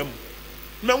Urem.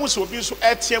 Then we say we so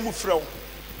ATM from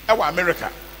our America.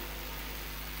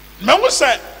 Then we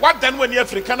say what then when you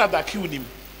free Canada killed him.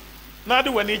 Now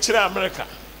do when you try America.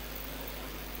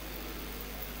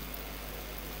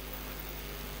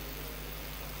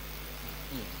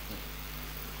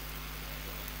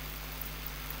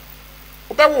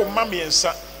 Obewo mami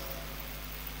ensa.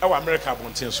 Our America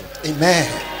won't so.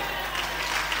 Amen.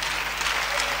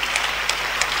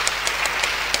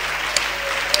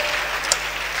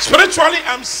 Spiritually,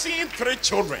 I'm seeing 3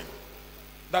 children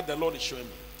that the Lord is showing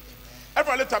me.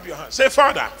 Everyone, lift up your hands. Say,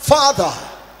 Father. Father.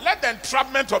 Let the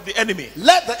entrapment of the enemy.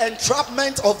 Let the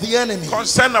entrapment of the enemy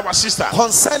concern our sister.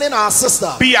 Concerning our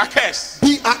sister. Be a curse.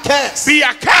 Be a curse. Be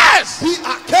a curse. Be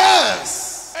a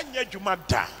curse.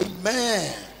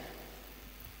 Amen.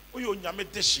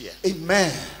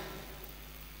 Amen.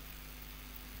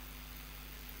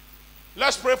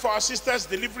 Let's pray for our sisters'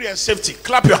 delivery and safety.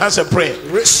 Clap your hands and pray.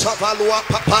 Rishavalua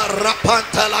papa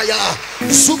rapantalaya,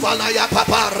 Suvalaya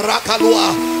papa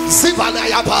rakalua,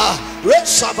 Zivalaya pa,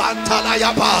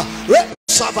 Reshavantalaya pa,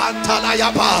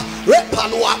 Reshavantalaya pa,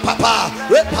 Repalua papa,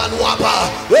 Repalua pa,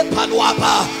 Repalua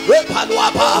pa,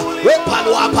 Repalua pa,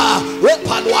 Repalua pa,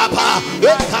 Repalua pa,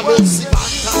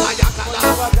 Repalusivantalaya kala,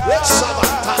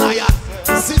 Reshavantalaya,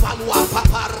 Zivalua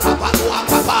papa, Rapalua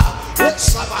papa.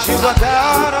 She's a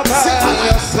daughter by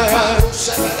yourself.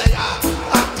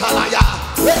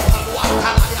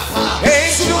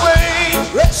 Age to age,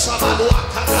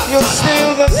 you're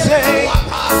still the same.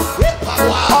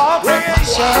 All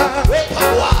creation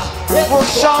will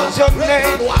shout your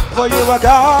name, for you are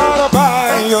God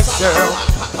by yourself.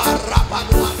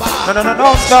 No, no, no,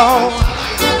 no, no.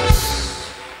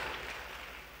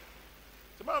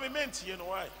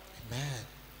 Amen.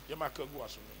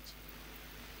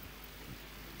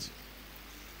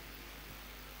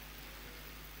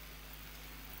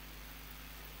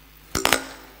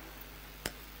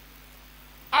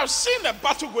 I've seen a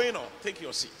battle going on. Take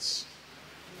your seats.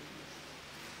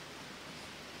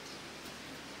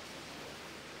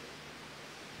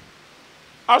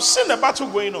 I've seen a battle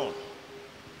going on.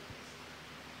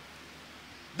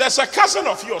 There's a cousin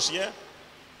of yours here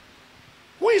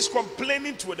who is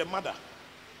complaining to the mother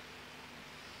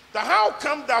that how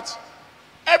come that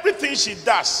everything she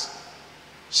does,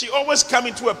 she always comes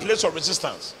into a place of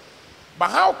resistance. But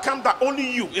how come that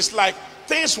only you, it's like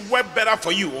things work better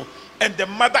for you, and the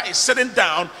mother is sitting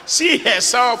down, see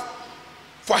herself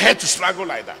for her to struggle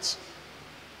like that.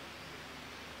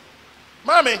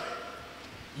 Mommy,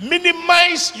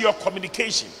 minimize your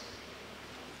communication.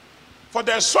 For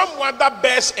there's someone that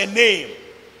bears a name,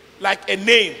 like a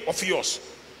name of yours.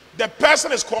 The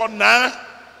person is called Na,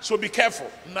 so be careful.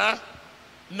 Na.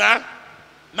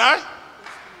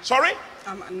 Sorry?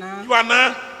 Na. You are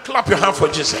Na. Clap your hand for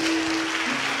Jesus.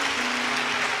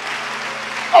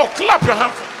 Oh, clap your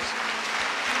hand for Jesus.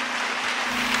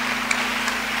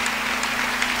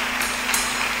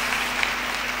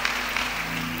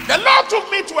 The Lord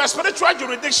took me to a spiritual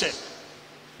jurisdiction.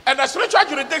 And the spiritual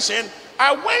jurisdiction,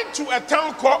 I went to a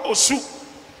town called Osu.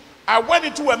 I went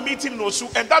into a meeting in Osu,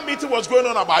 and that meeting was going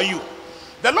on about you.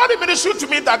 The Lord administered to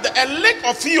me that a link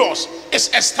of yours is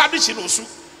established in Osu.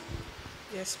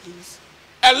 Yes, please.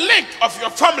 A link of your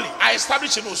family are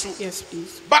established in Osu. Yes,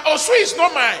 please. But Osu is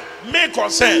not my main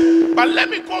concern. But let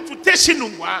me go to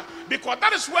Teshinunwa, because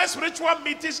that is where spiritual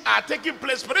meetings are taking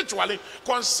place spiritually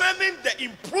concerning the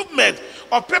improvement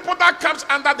of people that comes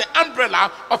under the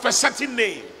umbrella of a certain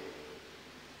name.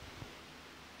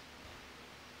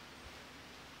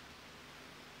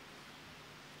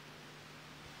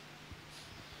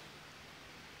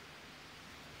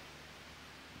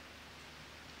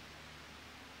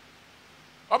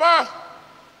 Baba,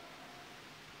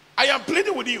 I am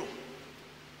pleading with you.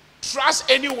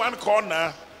 Trust anyone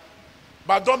corner,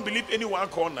 but don't believe anyone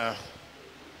corner.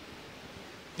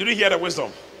 Did you hear the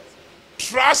wisdom?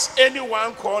 Trust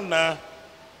anyone corner,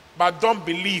 but don't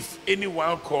believe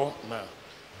anyone corner.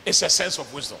 It's a sense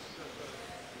of wisdom.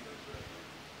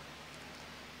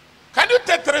 Can you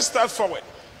take 3 steps forward?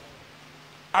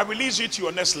 I release you to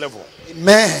your next level.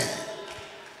 Amen.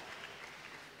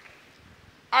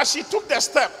 As she took the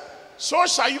step, so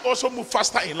shall you also move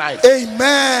faster in life.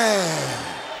 Amen.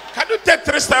 Can you take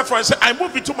 3 steps forward and say, I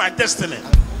move into my destiny? To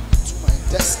my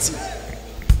destiny.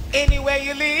 Anywhere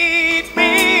you lead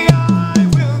me, I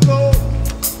will go.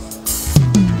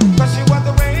 Cause you are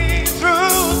the way,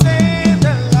 truth, and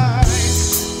the light.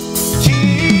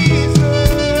 Jesus.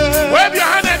 Wave your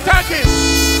hand and thank him.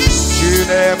 You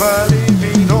never leave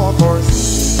me nor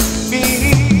forsake me.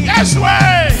 Yes,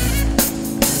 way.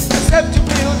 Except to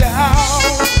build a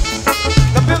house,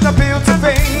 the build to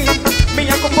fame. Me,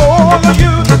 I can follow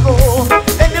you to go.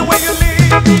 Anywhere you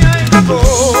lead me, I will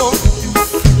go.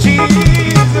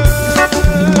 Jesus,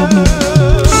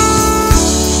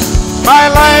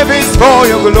 my life is for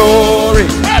your glory.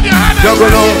 Your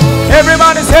glory.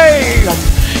 Everybody say,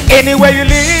 anywhere you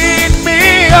lead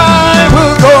me, I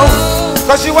will go.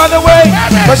 Cause you are the way,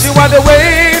 cause you are the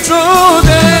way, truth,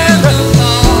 and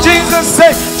Jesus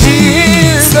say,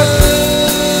 Jesus,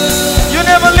 you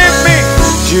never leave me.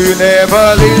 You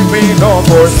never leave me nor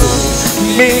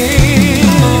forsake me.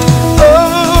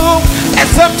 Oh,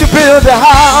 except to build a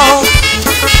house,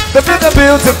 the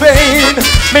build to vain.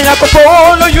 Me, I can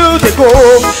follow you to go.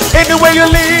 Anywhere you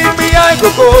lead me, I go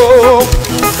go.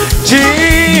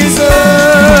 Jesus,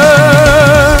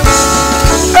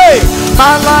 hey,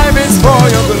 my life is for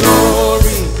your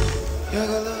glory. Your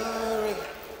glory.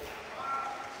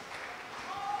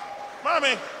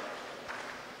 Mommy,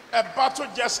 a battle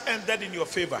just ended in your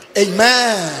favor.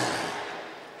 Amen.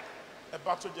 A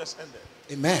battle just ended.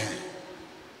 Amen.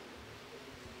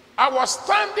 I was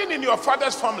standing in your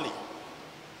father's family.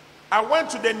 I went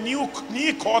to the new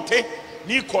Kote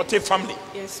family.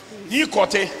 Yes, please. New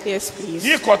Kote. Yes, please.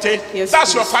 New Kote. Yes,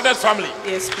 That's please. your father's family.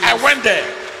 Yes, please. I went there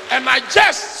and I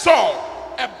just saw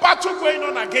a battle going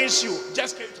on against you.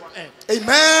 Just came to an end.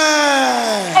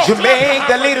 Amen. Oh, You make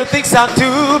the little things sound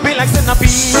to be like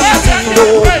centipede.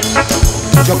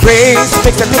 Your grace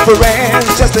makes a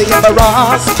difference, just the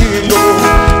embarrass you know.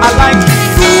 I like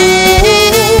you.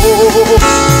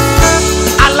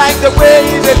 I like the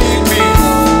way they lead me.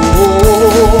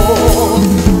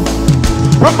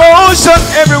 Promotion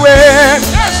everywhere,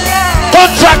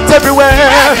 contract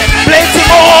everywhere, plenty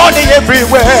money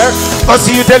everywhere. Cause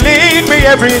you they lead me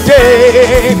every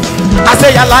day. I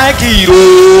say I like it.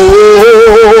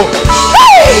 Oh,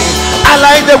 hey! I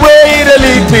like the way they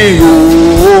lead me.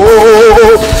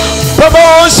 Oh,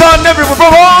 promotion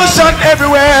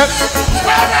everywhere,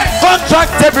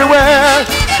 contract everywhere,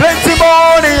 plenty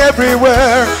money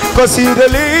everywhere. Cause you they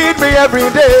lead me every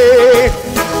day.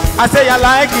 I say I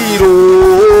like it.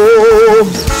 Oh,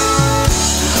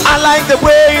 I like the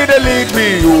way they lead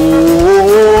me.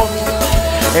 Oh,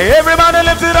 everybody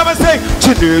lift it up and say,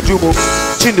 Chinedumo,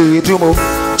 Chinedumo,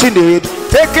 Chined,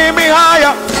 taking me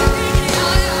higher.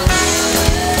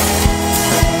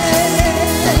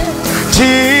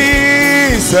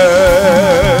 Jesus,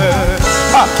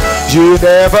 you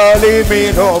never leave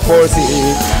me nor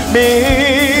forsake me.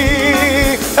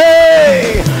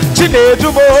 Hey,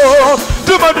 Chinedumo,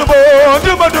 Dumo, Dumo,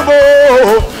 Dumo, Dumo,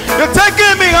 you're taking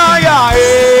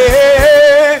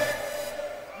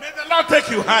take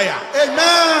you higher.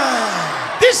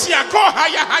 Amen. This year, go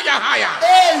higher, higher, higher.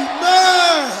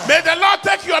 Amen. May the Lord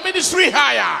take your ministry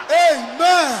higher.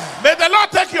 Amen. May the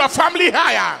Lord take your family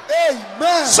higher.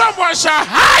 Amen. Someone shout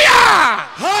higher.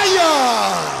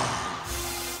 Higher.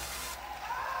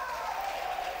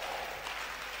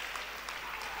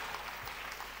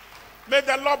 May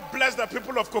the Lord bless the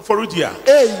people of Koforidua.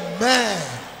 Amen.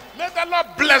 May the Lord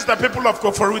bless the people of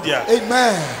Koforidua.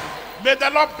 Amen. May the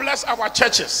Lord bless our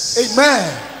churches.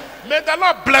 Amen. May the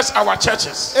Lord bless our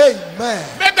churches. Amen.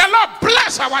 May the Lord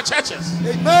bless our churches.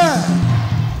 Amen.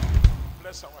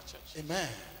 Bless our church. Amen.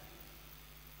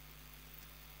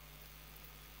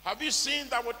 Have you seen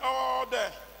that with all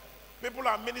the people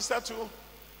I ministered to,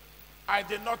 I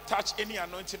did not touch any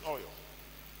anointing oil?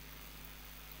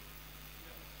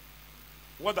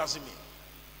 What does it mean?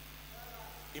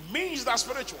 It means that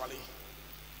spiritually,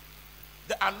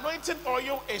 the anointing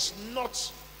oil is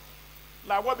not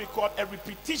like what we call a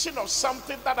repetition of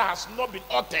something that has not been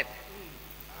uttered.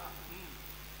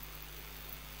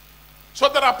 So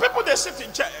there are people that sit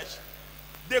in church,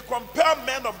 they compel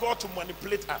men of God to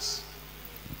manipulate us.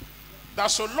 That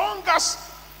so long as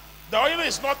the oil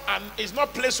is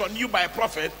not placed on you by a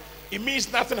prophet, it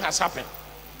means nothing has happened.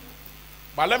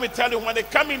 But let me tell you, when they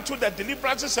come into the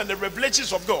deliverances and the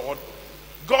revelations of God,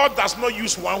 God does not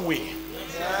use one way.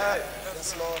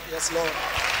 Yes, Lord. Yes, Lord.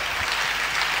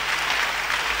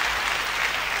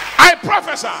 I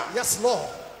prophesy. Yes, Lord.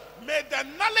 May the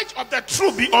knowledge of the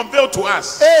truth be unveiled to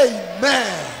us.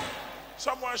 Amen.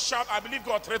 Someone shout, I believe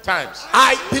God 3 times.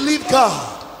 I believe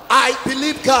God. I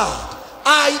believe God.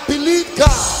 I believe God.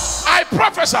 I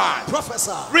prophesy.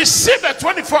 Prophesy. Receive a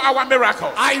 24-hour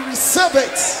miracle. I receive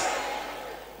it.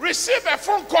 Receive a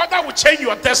phone call that will change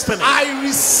your destiny. I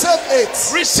receive it.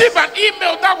 Receive an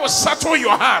email that will settle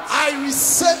your heart. I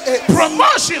receive it.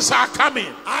 Promotions are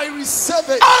coming. I receive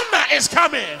it. Honor is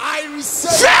coming. I receive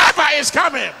it. Favor is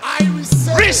coming. I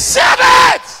receive it. Receive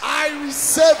it. I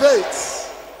receive it.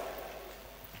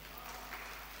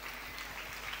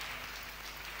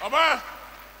 Amen.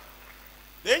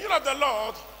 The angel of the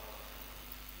Lord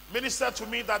ministered to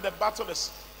me that the battle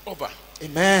is over.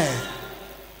 Amen.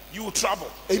 You will travel.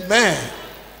 Amen.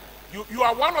 You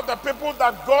are one of the people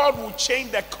that God will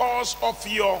change the course of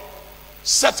your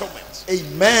settlement.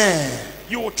 Amen.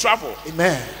 You will travel.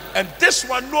 Amen. And this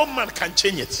one, no man can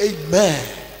change it. Amen.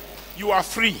 You are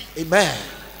free. Amen.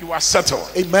 You are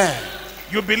settled. Amen.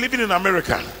 You'll be living in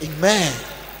America. Amen.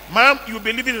 Ma'am, you'll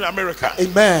be living in America.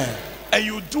 Amen. And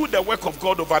you do the work of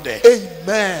God over there.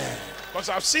 Amen. Because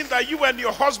I've seen that you and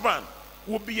your husband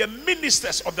will be a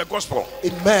ministers of the gospel.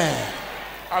 Amen.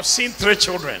 I've seen 3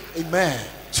 children. Amen.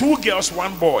 2 girls,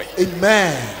 1 boy.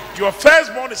 Amen. Your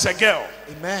firstborn is a girl.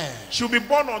 Amen. She'll be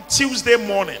born on Tuesday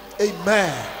morning.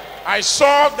 Amen. I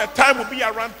saw the time will be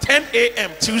around 10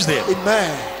 a.m. Tuesday.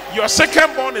 Amen. Your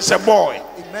secondborn is a boy.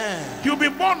 Amen. He'll be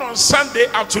born on Sunday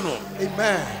afternoon.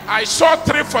 Amen. I saw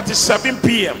 3:47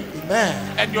 p.m.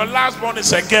 Amen. And your lastborn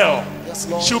is a girl. Yes,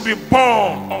 Lord. She'll be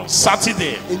born on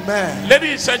Saturday. Amen.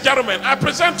 Ladies and gentlemen, I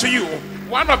present to you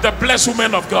one of the blessed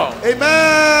women of God.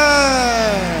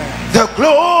 Amen. The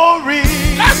glory,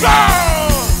 Let's go!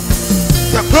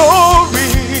 the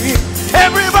glory,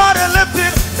 everybody lift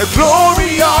it. The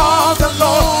glory of the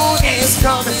Lord is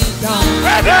coming down.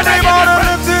 Everybody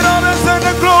lift it up and say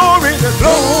the glory, the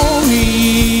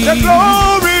glory, the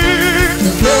glory,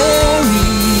 the glory,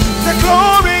 the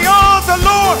glory of the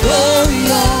Lord.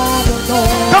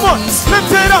 Come on,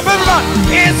 lift it up,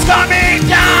 everybody. It's coming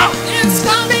down. It's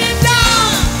coming down.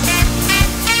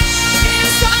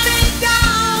 It's coming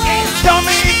down. It's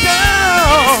coming down.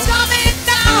 It's coming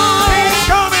down. It's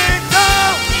coming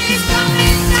down. It's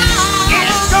coming down.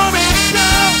 It's coming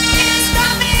down. It's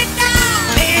coming down.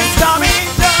 It's coming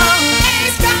down. It's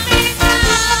coming down.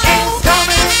 It's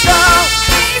coming down.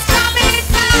 It's coming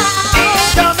down.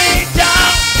 It's coming down.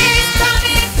 It's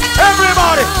coming down.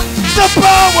 Everybody, the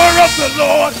power of the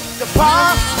Lord, the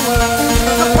power of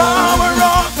the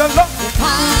Lord, the power of the Lord.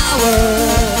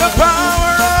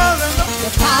 The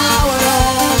power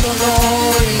of the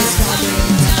Lord is coming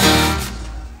down.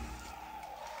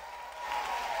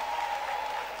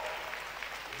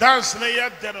 Dance na ya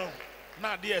deno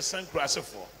na de esen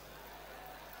krasefo.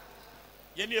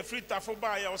 Ye ne free tafo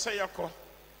ba ya wo se yakọ.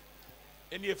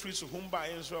 Eni free so humba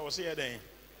ye nso wo se ye den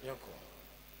yakọ.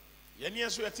 Ye ne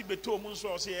nso yati beto mu nso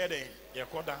wo se ye den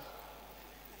yakoda.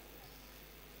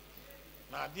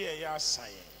 Na de ya asan.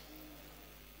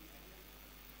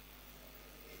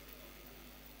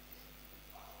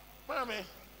 Mame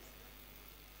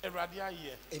Erade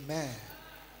aye. Amen.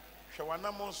 Hwe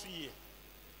wanam nso ye.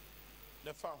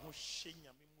 Lefa ho hye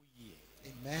nyame mu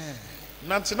Amen.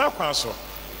 Nantina Kwanso.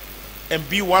 And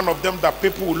be one of them that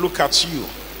people will look at you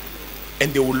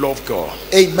and they will love God.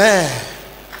 Amen.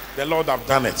 The Lord have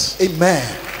done it.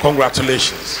 Amen.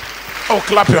 Congratulations. Oh,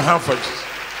 clap your hand for Jesus.